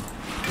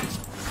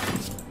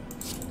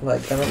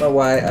 Like, I don't know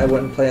why I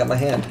wouldn't play out my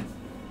hand.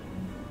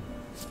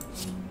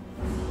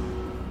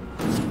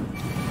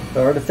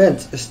 But our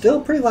defense is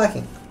still pretty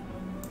lacking.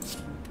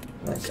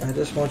 Like, I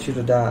just want you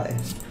to die.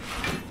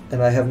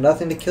 And I have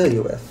nothing to kill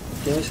you with.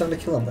 Give me something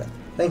to kill him with.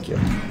 Thank you.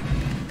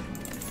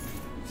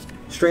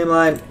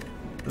 Streamline?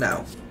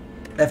 No.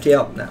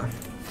 FTL? No.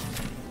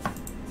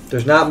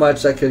 There's not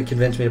much that could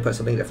convince me to put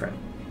something different.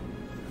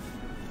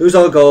 Lose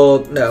all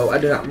gold? No, I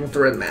do not want the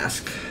red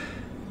mask.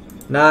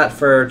 Not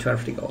for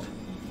 250 gold.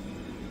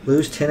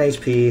 Lose 10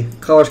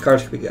 HP. Colors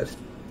cards could be good.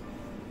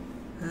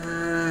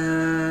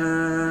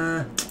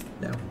 No.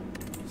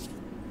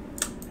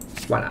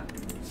 Why not?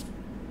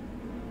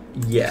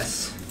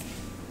 Yes.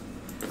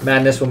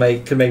 Madness could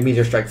make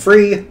Meteor Strike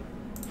free.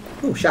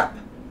 Ooh, shop.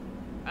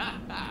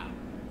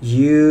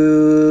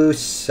 You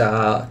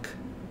suck.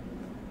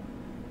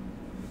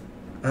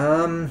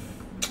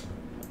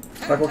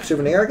 Clockwork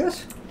Souvenir, I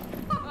guess?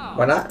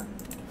 Why not?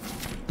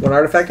 One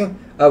artifacting?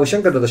 We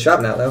shouldn't go to the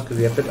shop now, though, because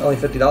we have only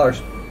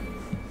 $50.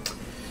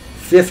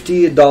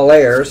 $50.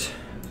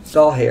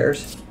 Doll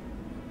hairs.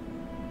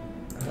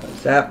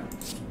 Zap.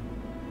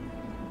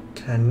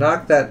 Can I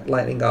knock that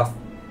lightning off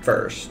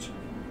first?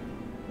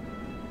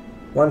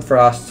 One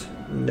frost.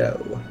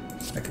 No,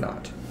 I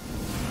cannot.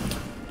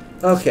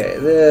 Okay,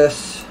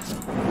 this.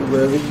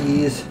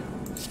 Release.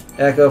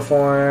 Echo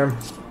form.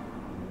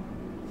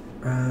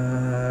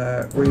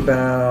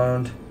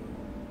 Rebound.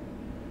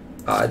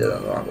 Oh, I did it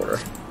in the wrong order.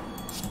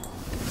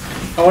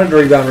 I wanted to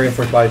rebound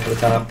reinforced body to the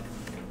top.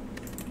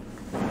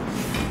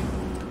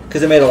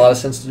 Because it made a lot of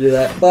sense to do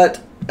that.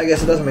 But I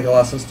guess it doesn't make a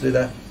lot of sense to do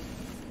that.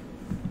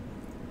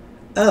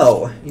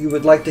 Oh, you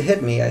would like to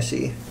hit me, I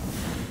see.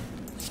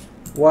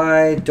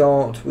 Why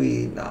don't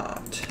we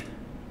not?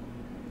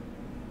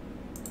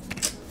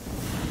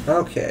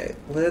 Okay,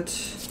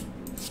 let's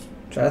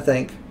try to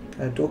think.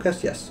 Can I dual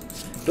cast? Yes.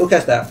 Dual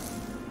cast that.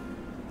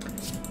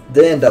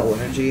 Then double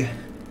energy.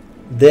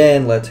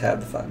 Then let's have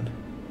the fun.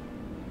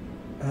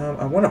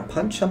 I want to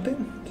punch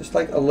something. Just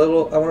like a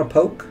little. I want to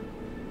poke.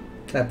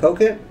 Can I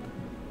poke it?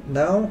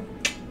 No.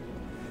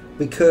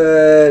 We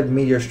could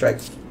Meteor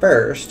Strike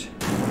first.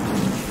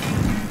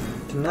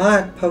 Do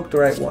not poke the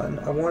right one.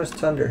 I want to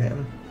thunder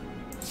him.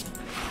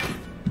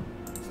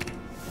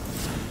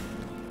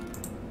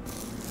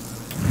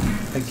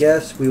 I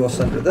guess we will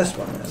sunder this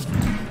one then.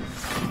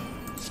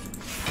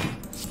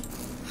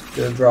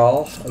 Get a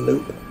draw, a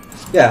loop.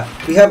 Yeah,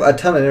 we have a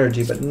ton of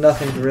energy, but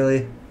nothing to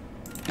really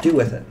do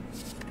with it.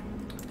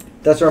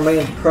 That's our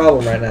main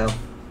problem right now.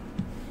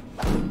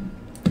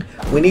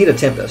 We need a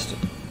Tempest.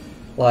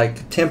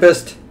 Like,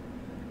 Tempest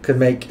could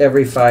make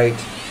every fight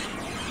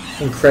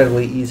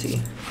incredibly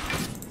easy.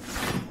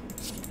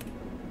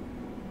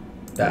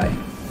 Die.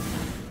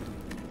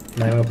 I'm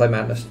not even gonna play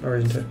Madness. No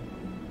reason to.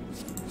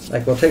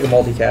 Like, we'll take a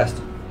multicast.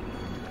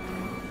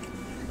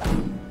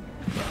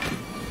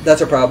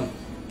 That's our problem.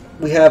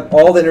 We have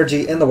all the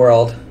energy in the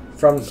world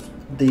from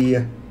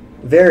the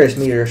various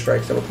Meteor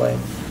Strikes that we're playing.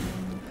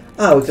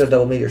 Oh, we could have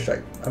double Meteor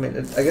Strike. I mean,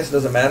 I guess it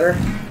doesn't matter.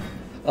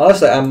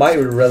 Honestly, I might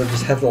rather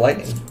just have the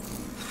lightning.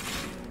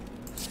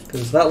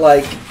 Because it's not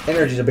like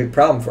energy is a big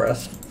problem for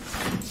us.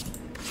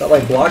 It's not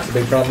like block's a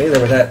big problem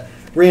either with that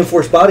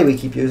reinforced body we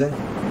keep using.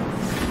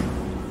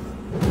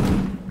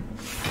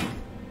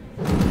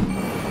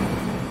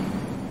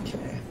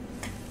 Okay.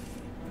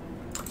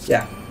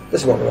 Yeah,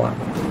 this is what we want.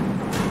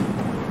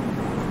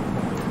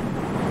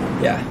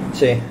 Yeah,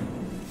 see.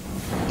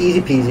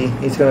 Easy peasy.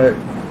 He's going to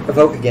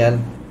evoke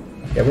again.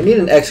 Yeah, we need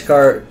an X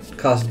card,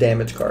 cost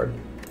damage card.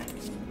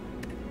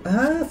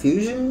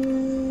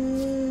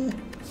 Fusion.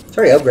 It's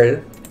already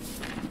upgraded.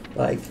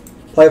 Like,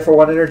 play it for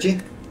 1 energy.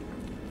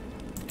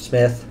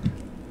 Smith.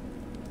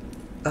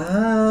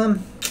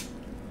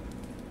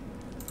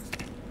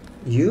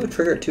 You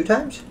trigger it 2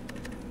 times?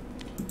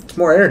 It's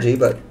more energy,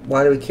 but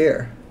why do we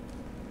care?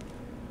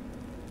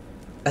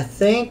 I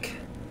think...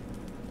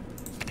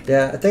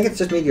 Yeah, I think it's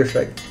just Meteor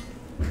Strike.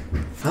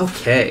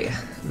 Okay,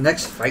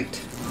 next fight.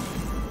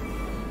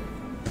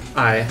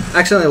 I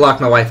accidentally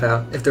locked my wife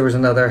out. If there was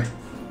another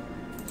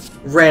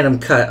random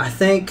cut, I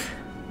think...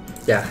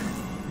 Yeah.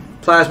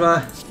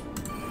 Plasma.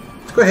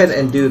 Let's go ahead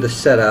and do the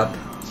setup.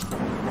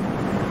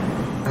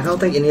 I don't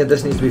think any of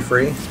this needs to be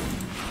free.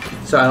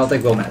 So I don't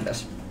think we'll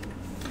Madness.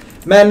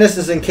 Madness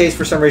is in case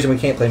for some reason we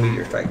can't play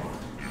Meteor Strike.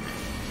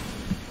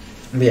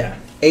 But yeah,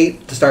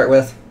 8 to start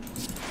with.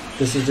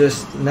 This is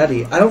just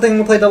nutty. I don't think I'm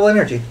going to play double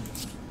energy.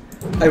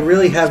 I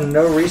really have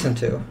no reason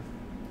to.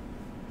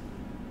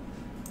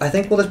 I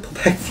think we'll just pull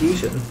back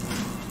Fusion.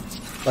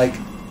 Like,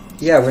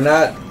 yeah, we're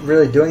not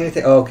really doing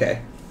anything. Oh,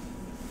 okay.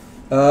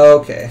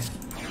 Okay.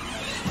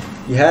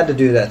 You had to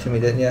do that to me,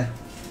 didn't you?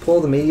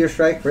 Pull the Meteor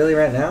Strike really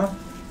right now?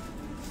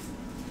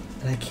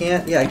 And I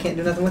can't, yeah, I can't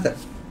do nothing with it.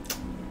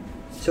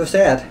 So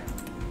sad.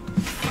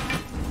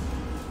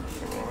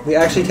 We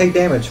actually take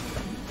damage.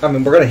 I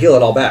mean, we're going to heal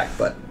it all back,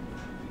 but...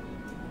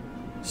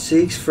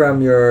 Seeks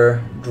from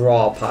your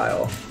draw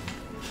pile.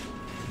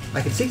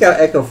 I can seek out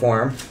Echo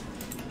Form.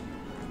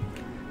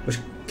 Which,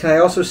 can I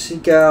also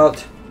seek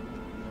out...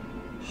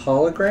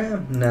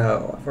 Hologram?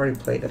 No, I've already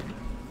played it.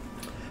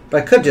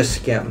 But I could just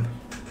skim.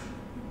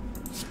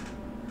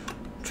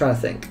 I'm trying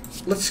to think.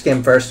 Let's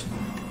skim first.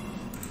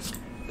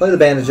 Play the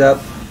bandage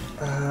up.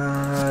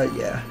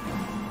 Yeah.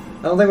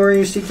 I don't think we're going to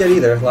use seek yet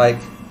either. Like...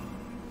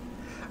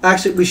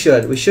 Actually, we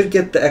should. We should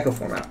get the Echo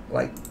Form out.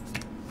 Like,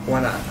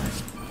 why not?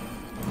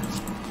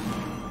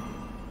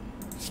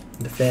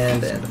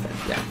 Defend and defend.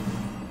 Yeah.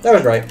 That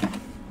was right.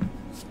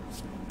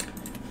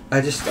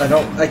 I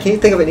can't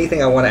think of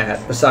anything I want to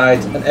add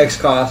besides an X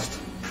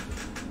cost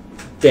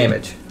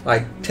damage.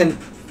 Like, 10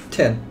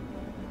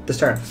 this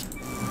turn.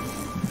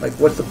 Like,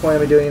 what's the point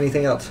of me doing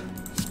anything else?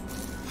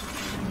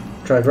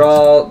 Try to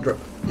draw.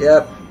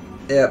 Yep.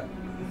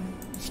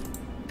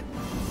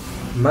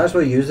 Might as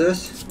well use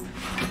this.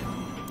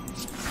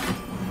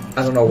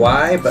 I don't know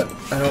why, but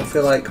I don't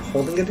feel like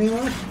holding it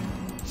anymore.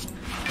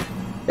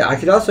 Yeah, I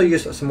could also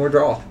use some more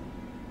draw.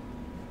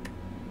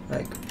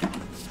 Like,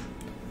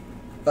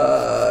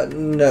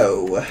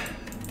 no.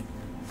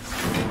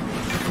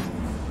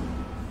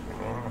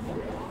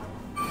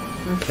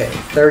 Okay,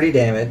 30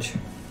 damage.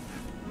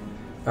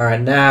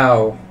 Alright,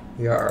 now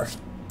we are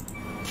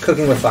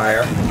cooking with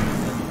fire.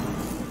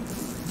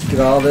 Get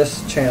all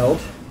this channeled.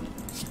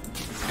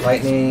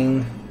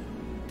 Lightning.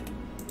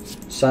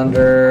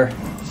 Sunder.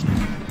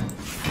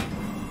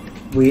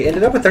 We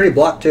ended up with 30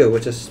 block too,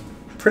 which is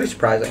pretty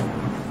surprising.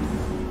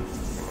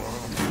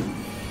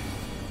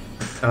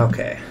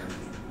 Okay.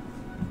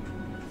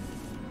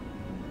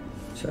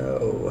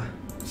 So,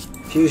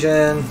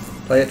 fusion,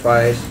 play it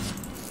twice.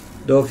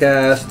 Dual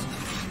cast.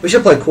 We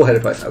should play cool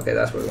headed twice. Okay,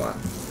 that's what we want.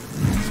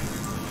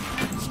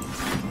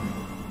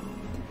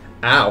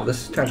 Ow,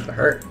 this turn's gonna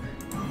hurt.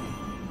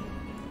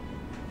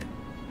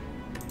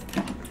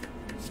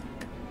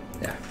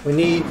 Yeah, we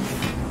need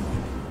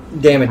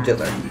damage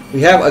dealer.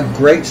 We have a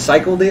great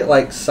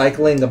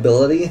cycling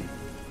ability,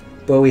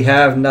 but we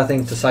have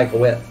nothing to cycle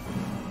with.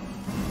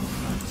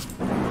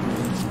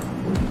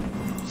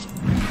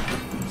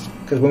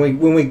 Because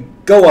when we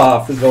go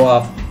off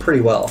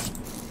pretty well,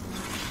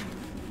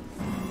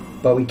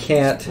 but we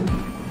can't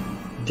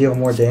deal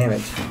more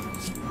damage.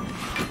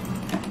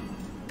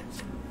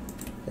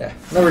 Yeah,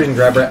 no reason to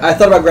grab it. I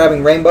thought about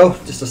grabbing Rainbow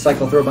just to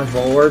cycle through a bunch of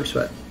orbs,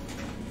 but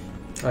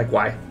like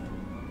why?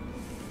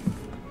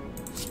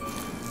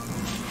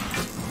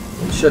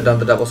 Should have done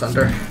the double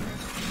center.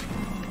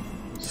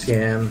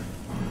 Skim.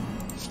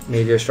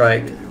 Meteor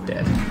Strike.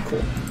 Dead.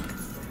 Cool.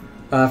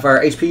 If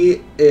our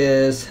HP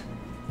is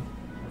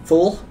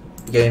full,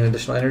 gain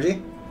additional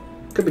energy.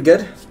 Could be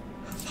good.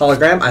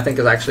 Hologram, I think,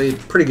 is actually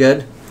pretty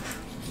good.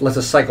 Lets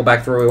us cycle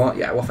back through what we want.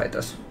 Yeah, we'll fight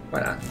this.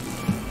 Why not?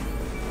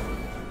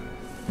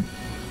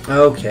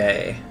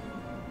 Okay.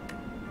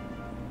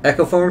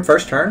 Echo Form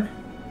first turn,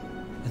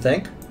 I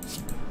think.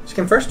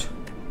 Skim first.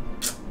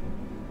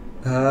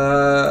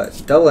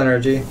 Double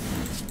energy.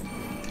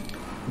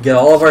 Get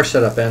all of our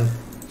setup in.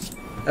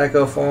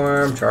 Echo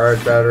Form,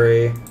 charge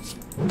battery.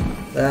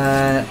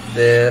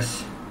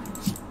 This.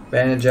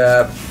 Bandage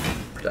up.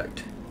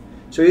 Protect.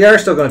 So we are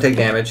still going to take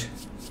damage.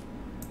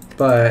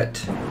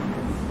 But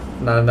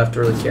not enough to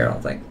really care, I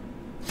don't think.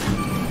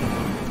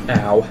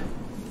 Ow.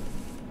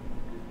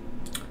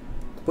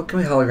 What can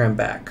we hologram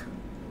back?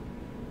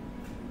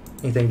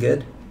 Anything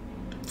good?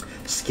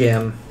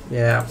 Skim.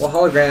 Yeah, well,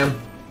 hologram.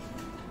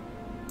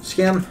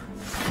 Skim.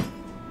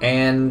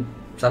 And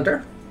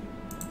Sunder?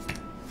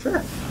 Sure.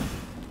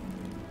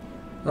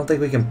 I don't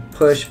think we can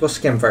push. We'll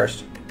skim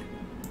first.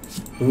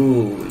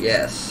 Ooh,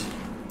 yes.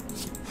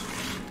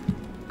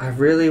 I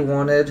really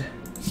wanted...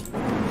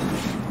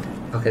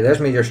 Okay, there's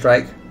Meteor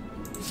Strike.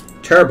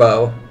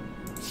 Turbo.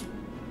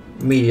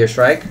 Meteor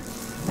Strike.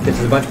 Gets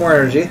us a bunch more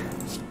energy.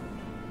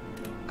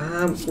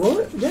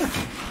 Well, yeah.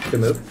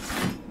 Good move.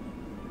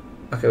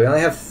 Okay, we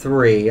only have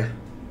 3.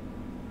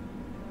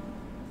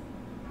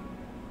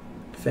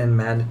 Defend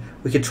Madness.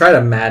 We could try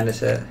to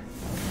Madness it.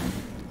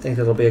 I think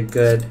that'll be a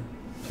good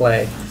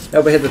play.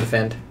 No, but hit the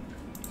defend.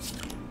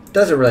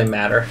 Doesn't really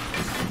matter.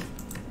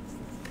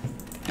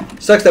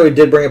 Sucks that we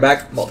did bring it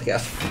back.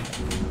 Multicast.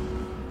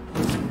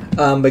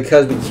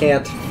 Because we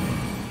can't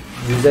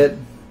use it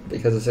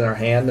because it's in our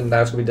hand and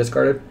that's going to be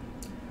discarded.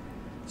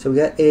 So we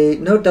got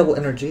no double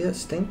energy. That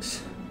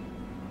stinks.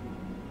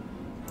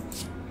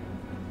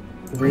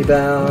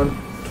 Rebound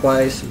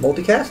twice.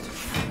 Multicast.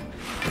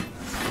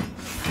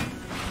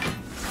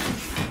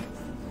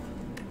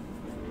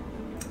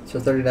 So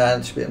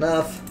 39 should be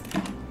enough.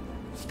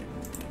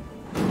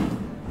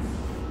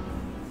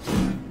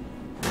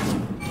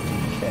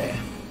 Okay.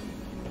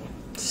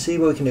 Let's see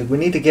what we can do. We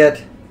need to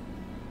get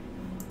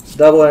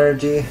double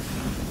energy.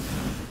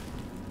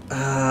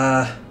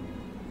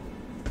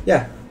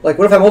 Yeah. Like,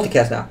 what if I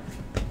multicast now?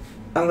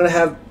 I'm gonna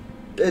have...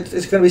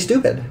 It's gonna be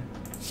stupid.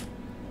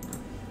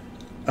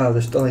 Oh,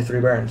 there's only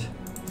 3 burns.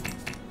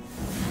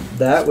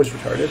 That was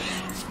retarded.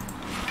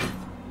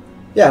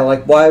 Yeah,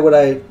 like, why would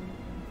I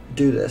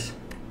do this.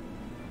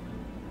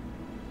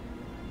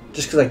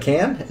 Just because I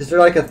can? Is there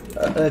like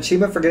an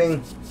achievement for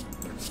getting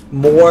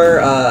more?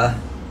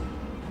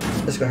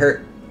 This is gonna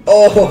hurt.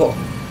 Oh,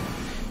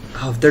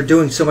 they're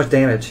doing so much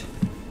damage.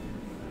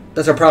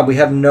 That's our problem. We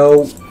have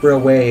no real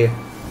way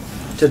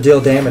to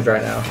deal damage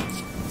right now,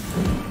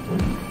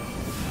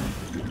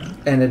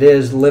 and it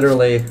is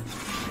literally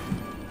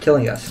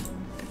killing us.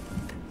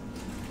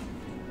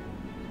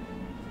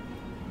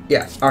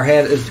 Yeah, our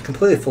hand is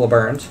completely full of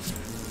burns.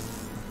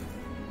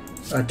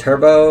 A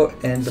turbo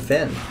and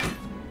defend.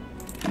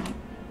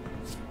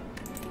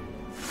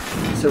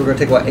 So we're gonna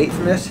take what, 8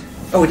 from this?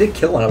 Oh, we did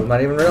kill one of them. I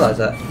didn't even realize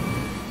that.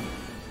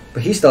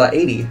 But he's still at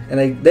 80,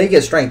 and they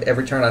get strength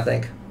every turn, I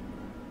think.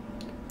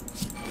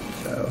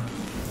 So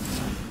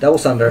double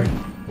sunder,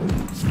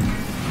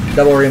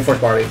 double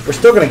reinforced body. We're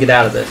still gonna get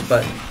out of this,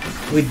 but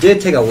we did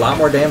take a lot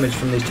more damage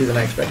from these two than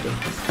I expected.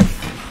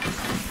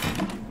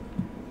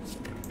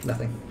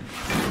 Nothing.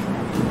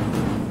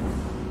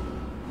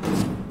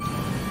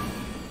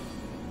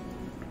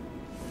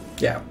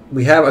 Yeah,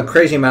 we have a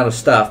crazy amount of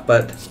stuff,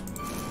 but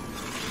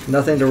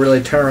nothing to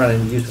really turn around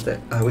and use with it.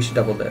 Oh, we should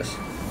double this.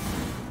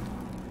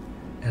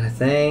 And I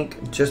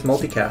think just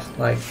multicast.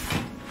 Like,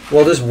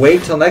 we'll just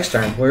wait till next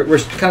turn. We're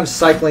kind of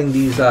cycling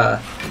these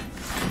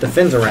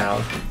fins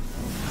around.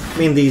 I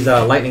mean, these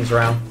lightnings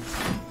around.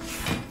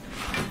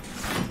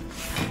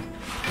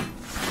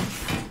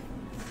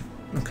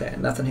 Okay,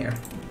 nothing here.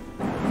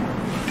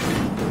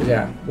 But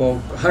yeah, well,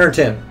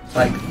 110.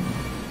 Like,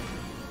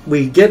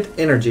 we get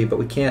energy, but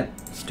we can't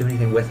do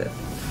anything with it.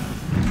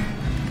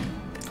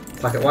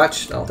 Pocket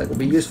watch, I don't think will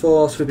be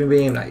useful. Sweeping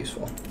beam, not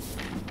useful.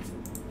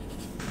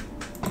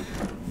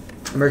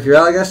 Mercury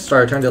Alagus,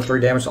 start turn, deal 3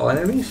 damage to all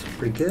enemies.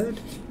 Pretty good.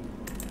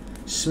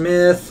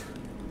 Smith.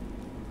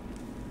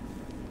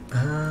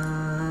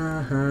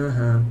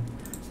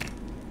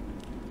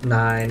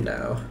 9,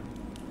 no.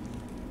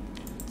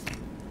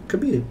 Could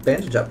be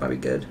bandage up, might be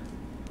good.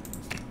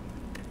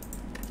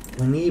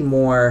 We need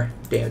more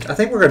damage. I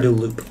think we're gonna do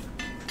loop.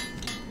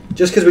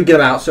 Just because we get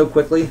them out so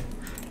quickly.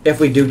 If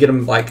we do get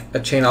them like a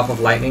chain off of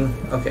lightning,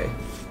 okay.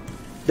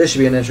 This should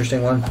be an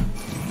interesting one.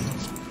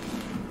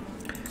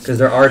 Because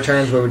there are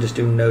turns where we just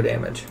do no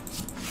damage.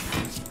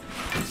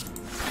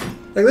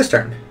 Like this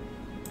turn.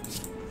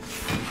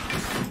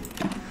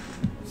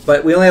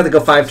 But we only have to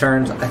go 5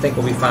 turns. I think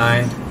we'll be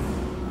fine.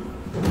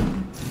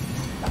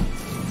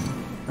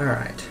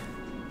 Alright.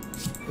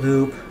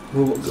 Loop.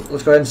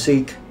 Let's go ahead and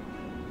seek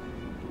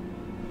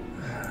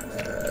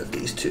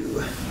these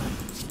two.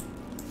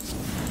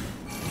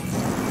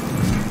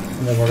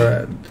 And then we're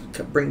going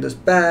to bring this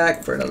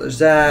back for another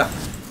zap.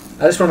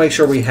 I just want to make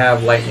sure we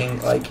have lightning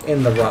like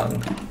in the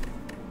rung.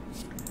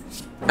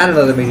 Add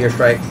another meteor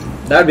strike.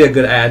 That would be a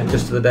good add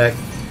just to the deck.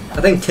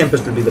 I think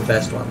Tempest would be the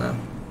best one though.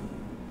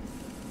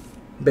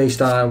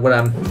 Based on what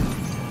I'm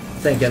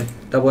thinking.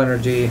 Double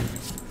energy,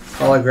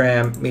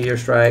 hologram, meteor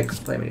strike,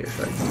 play meteor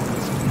strike. I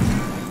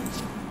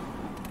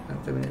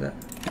don't think we need that.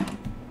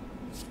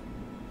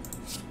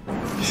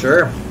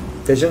 Sure.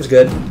 Vision's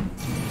good.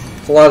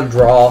 It's a lot of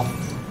draw.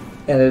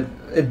 And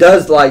it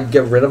does like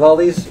get rid of all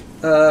these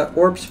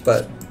orbs,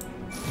 but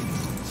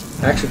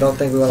I actually don't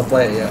think we want to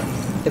play it yet.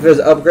 If it was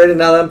upgraded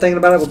now that I'm thinking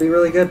about it, it would be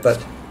really good,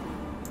 but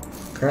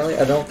currently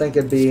I don't think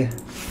it'd be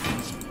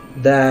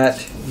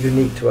that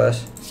unique to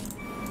us.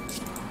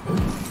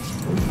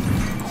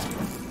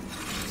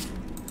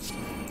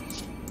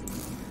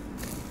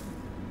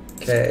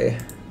 Okay.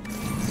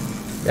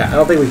 Yeah, I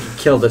don't think we can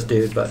kill this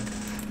dude, but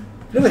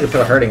I think we can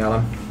put a hurting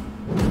on him.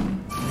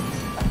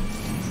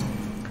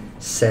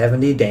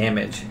 70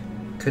 damage.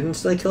 Couldn't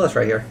still kill us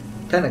right here,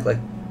 technically.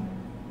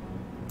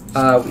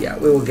 Yeah,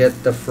 we will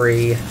get the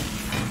free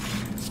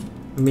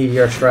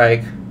meteor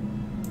strike.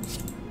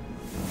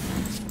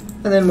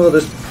 And then we'll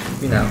just,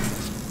 you know,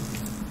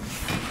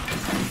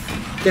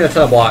 get a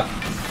ton of block.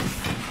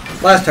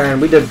 Last turn,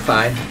 we did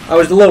fine. I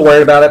was a little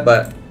worried about it,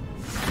 but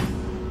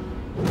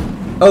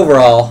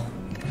overall,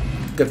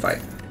 good fight.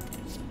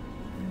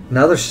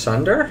 Another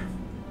Sunder?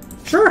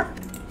 Sure.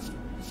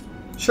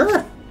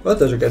 Sure. Both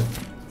those are good.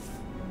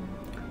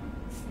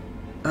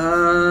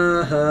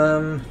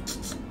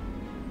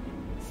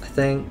 I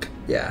think,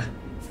 yeah.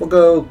 We'll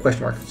go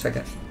question mark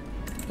second.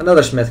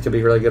 Another Smith could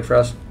be really good for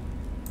us.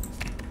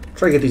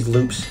 Try to get these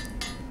loops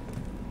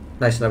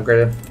nice and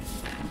upgraded.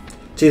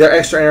 It's either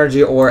extra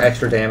energy or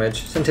extra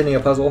damage.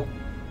 Centennial puzzle.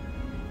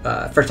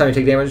 First time you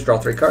take damage, draw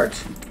 3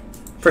 cards.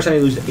 First time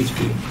you lose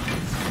HP.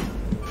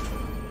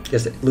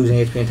 Guess losing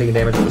HP and taking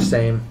damage are the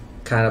same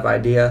kind of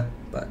idea,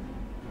 but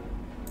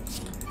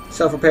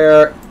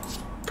self-repair,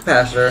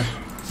 capacitor.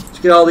 Let's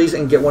get all these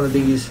and get one of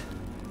these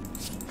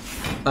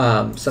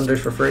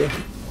Sunders for free.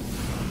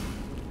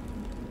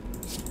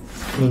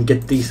 I mean,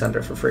 get these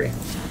Sunder for free.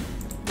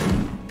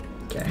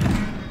 Okay.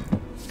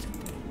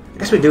 I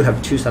guess we do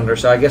have 2 Sunder,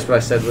 so I guess what I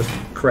said was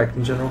correct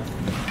in general.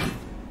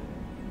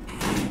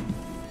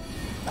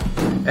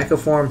 Echo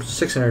form,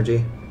 6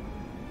 energy.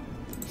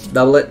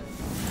 Double it.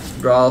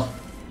 Draw.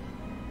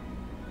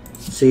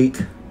 Seek.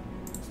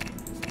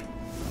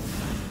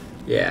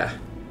 Yeah.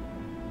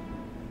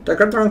 Did I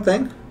grab the wrong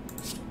thing?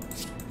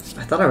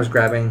 I thought I was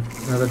grabbing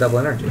another double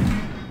energy.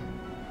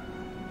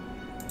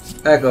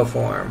 Echo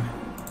form.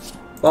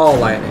 Ball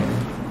lightning.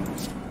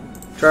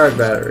 Charge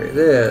battery.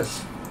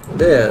 This.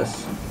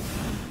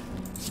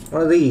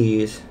 One of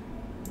these.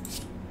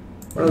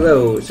 One of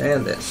those.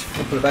 And this.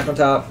 We'll put it back on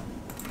top.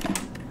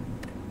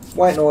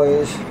 White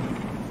noise.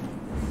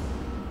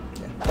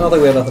 Yeah, I don't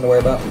think we have nothing to worry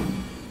about.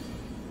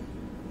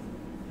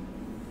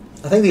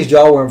 I think these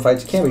jawworm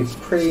fights can be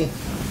pretty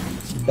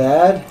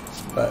bad,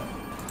 but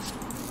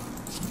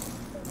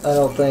I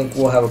don't think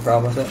we'll have a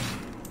problem with it.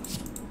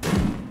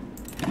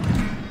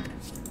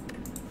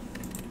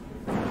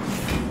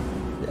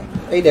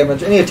 Yeah, 8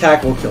 damage. Any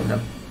attack will kill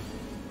him.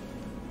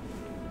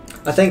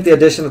 I think the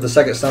addition of the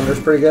second Thunder is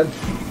pretty good.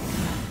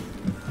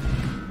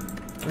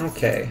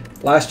 Okay,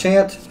 last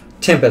chance.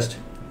 Tempest.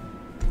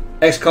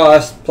 X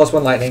cost,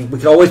 +1 lightning. We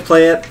could always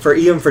play it for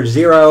even for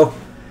 0.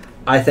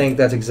 I think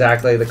that's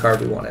exactly the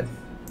card we wanted.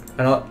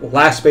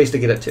 Last space to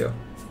get it to.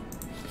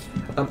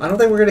 I don't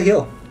think we're going to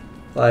heal.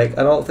 Like,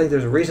 I don't think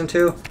there's a reason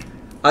to.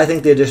 I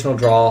think the additional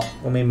draw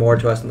will mean more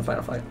to us in the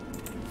final fight.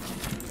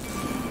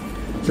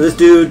 So this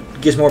dude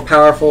gets more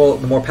powerful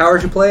the more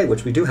powers you play,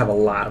 which we do have a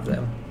lot of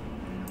them.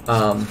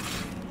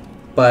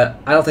 But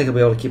I don't think he'll be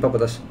able to keep up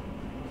with us.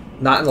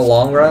 Not in the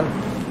long run.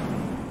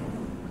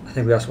 I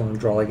think we also want to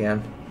draw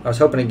again. I was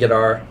hoping to get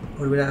our...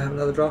 Oh, do we not have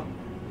another draw?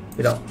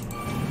 We don't.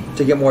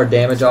 To get more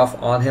damage off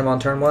on him on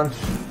turn 1.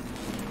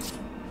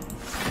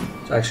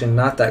 It's actually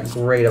not that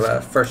great of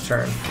a first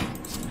turn.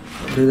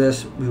 We'll do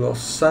this. We will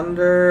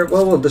Sunder...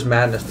 Well, we'll just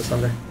Madness the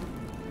Sunder.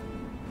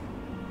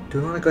 Do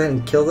we want to go ahead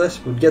and kill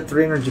this? We'd get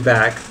 3 energy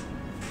back.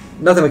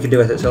 Nothing we can do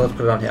with it, so let's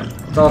put it on him.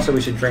 It's also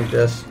we should drink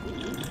this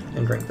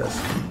and drink this.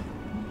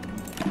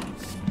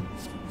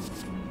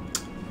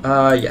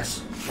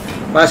 Yes.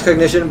 Bias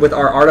Cognition with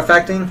our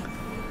artifacting.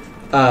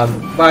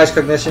 Bias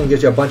Cognition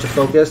gives you a bunch of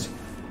focus,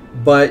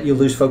 but you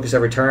lose focus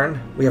every turn.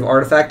 We have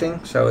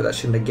artifacting, so that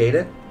should negate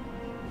it.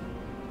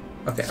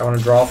 Okay, I want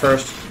to draw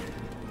first.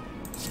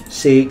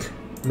 Seek,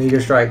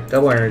 Meteor Strike,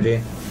 double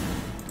energy.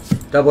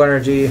 Double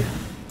energy,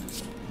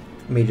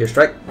 Meteor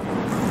Strike.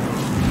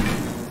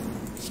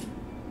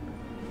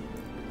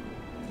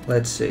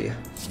 Let's see.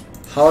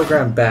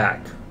 Hologram back.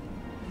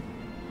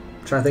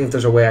 I'm trying to think if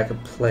there's a way I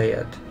could play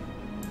it.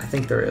 I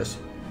think there is.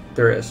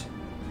 There is.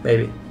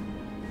 Maybe.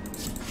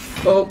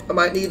 Oh, I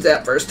might need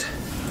Zap first.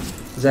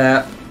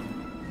 Zap.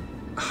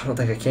 I don't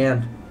think I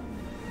can.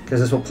 Because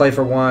this will play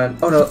for 1.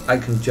 Oh no, I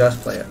can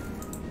just play it.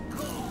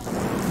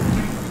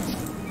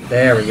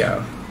 There we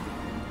go.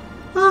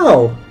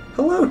 Oh,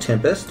 hello,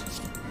 Tempest.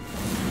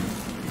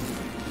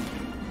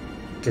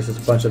 Gives us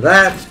a bunch of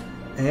that.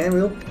 And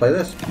we'll play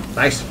this.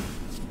 Nice.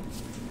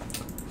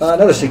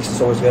 Another Seek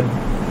is always good.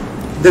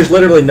 There's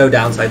literally no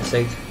downside to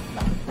Seek.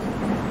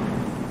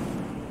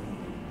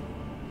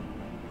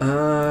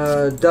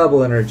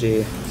 Double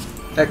energy.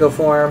 Echo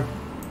form.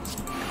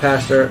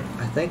 Capacitor.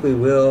 I think we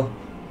will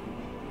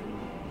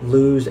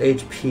lose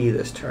HP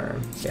this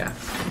turn. Yeah.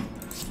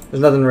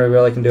 There's nothing we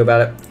really can do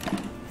about it.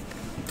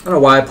 I don't know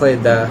why I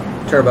played the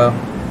Turbo.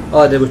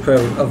 All I did was put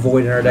a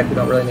Void in our deck we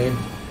don't really need.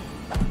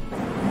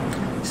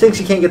 Sinks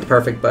you can't get the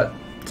perfect, but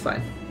it's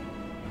fine.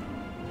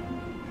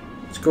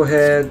 Let's go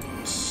ahead.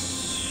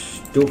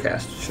 Dual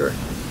cast, sure.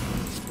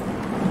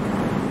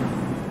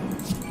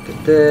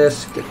 Get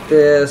this, get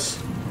this.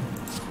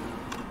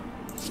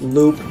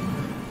 Loop.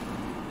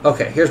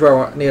 Okay, here's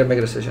where I need to make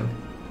a decision.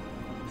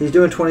 He's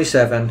doing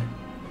 27.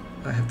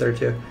 I have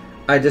 32.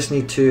 I just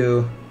need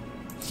to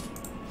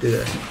do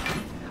this.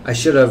 I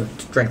should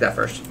have drank that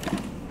first.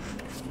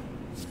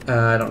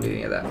 I don't need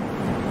any of that.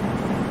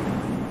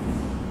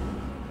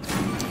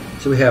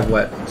 So we have,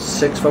 what,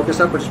 6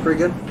 focus up, which is pretty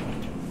good.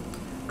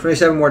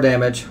 27 more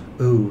damage.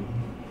 Ooh.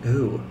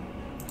 Ooh.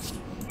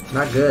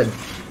 Not good.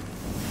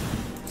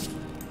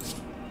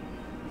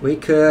 We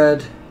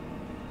could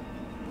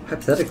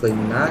hypothetically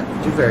not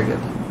do very good.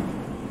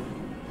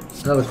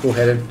 Another cool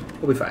headed.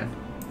 We'll be fine.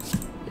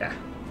 Yeah.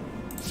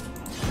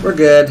 We're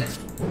good.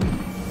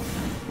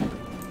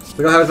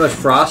 We don't have as much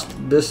frost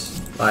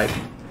this like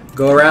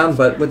go around,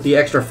 but with the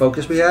extra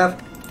focus we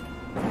have,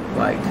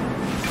 like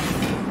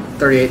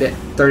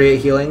 38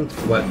 healing,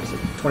 what is it,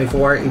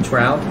 24 each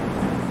round.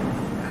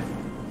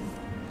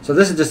 So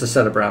this is just a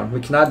setup round.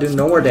 We cannot do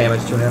no more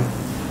damage to him.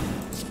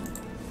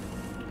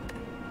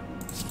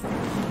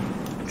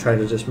 Try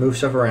to just move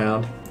stuff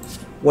around.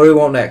 What do we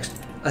want next?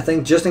 I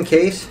think just in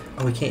case...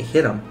 Oh, we can't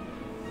hit him.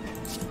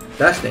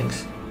 That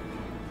stinks.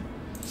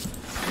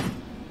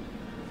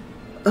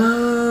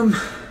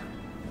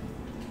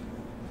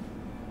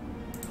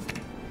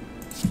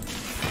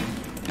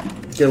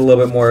 Get a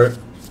little bit more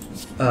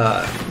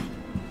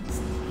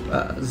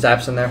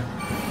zaps in there.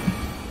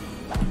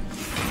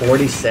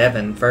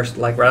 47 first,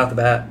 like right off the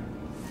bat.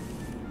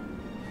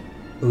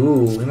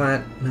 Ooh, we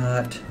might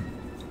not.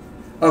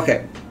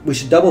 Okay, we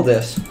should double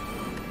this.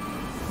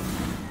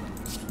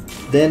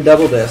 Then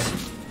double this.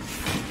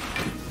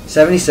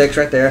 76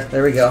 right there.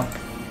 There we go.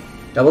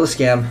 Double the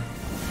skim.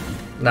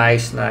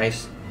 Nice,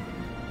 nice.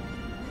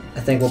 I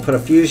think we'll put a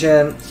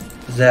fusion,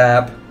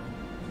 zap,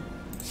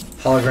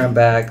 Hologram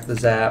back, the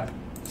zap.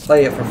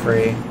 Play it for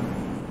free.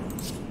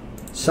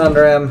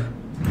 Sundram.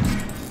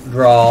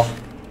 Draw.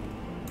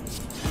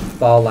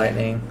 Ball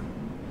lightning.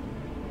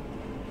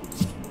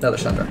 Another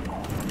Sunder.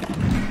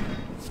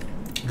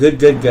 Good,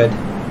 good, good.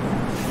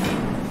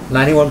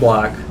 91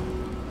 block.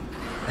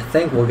 I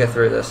think we'll get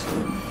through this.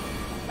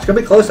 It's going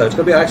to be close though. It's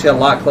going to be actually a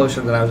lot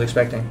closer than I was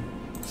expecting.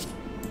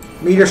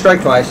 Meteor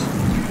strike twice.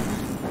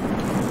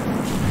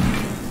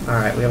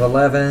 Alright, we have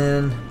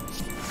 11.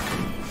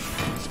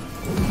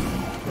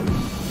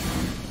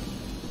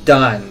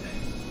 Done.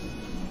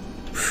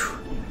 Whew.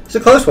 It's a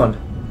close one.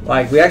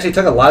 Like, we actually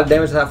took a lot of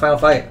damage in that final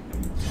fight.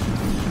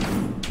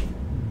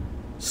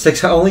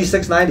 Only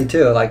 690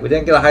 too. Like, we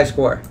didn't get a high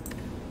score.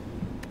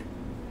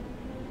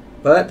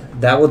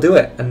 But that will do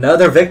it.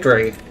 Another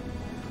victory.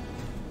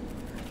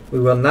 We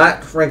will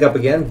not rank up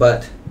again,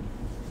 but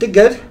did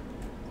good.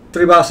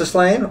 3 bosses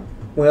slain.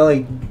 We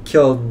only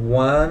killed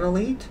 1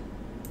 elite.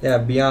 Yeah,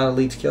 beyond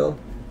elites killed.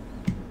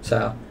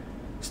 So,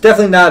 it's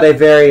definitely not a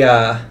very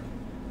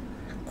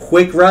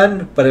quick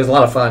run, but it was a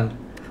lot of fun.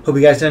 Hope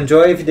you guys did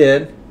enjoy. If you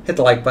did, hit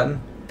the like button.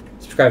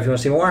 Subscribe if you want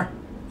to see more.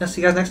 I'll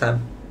see you guys next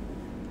time.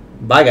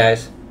 Bye,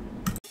 guys.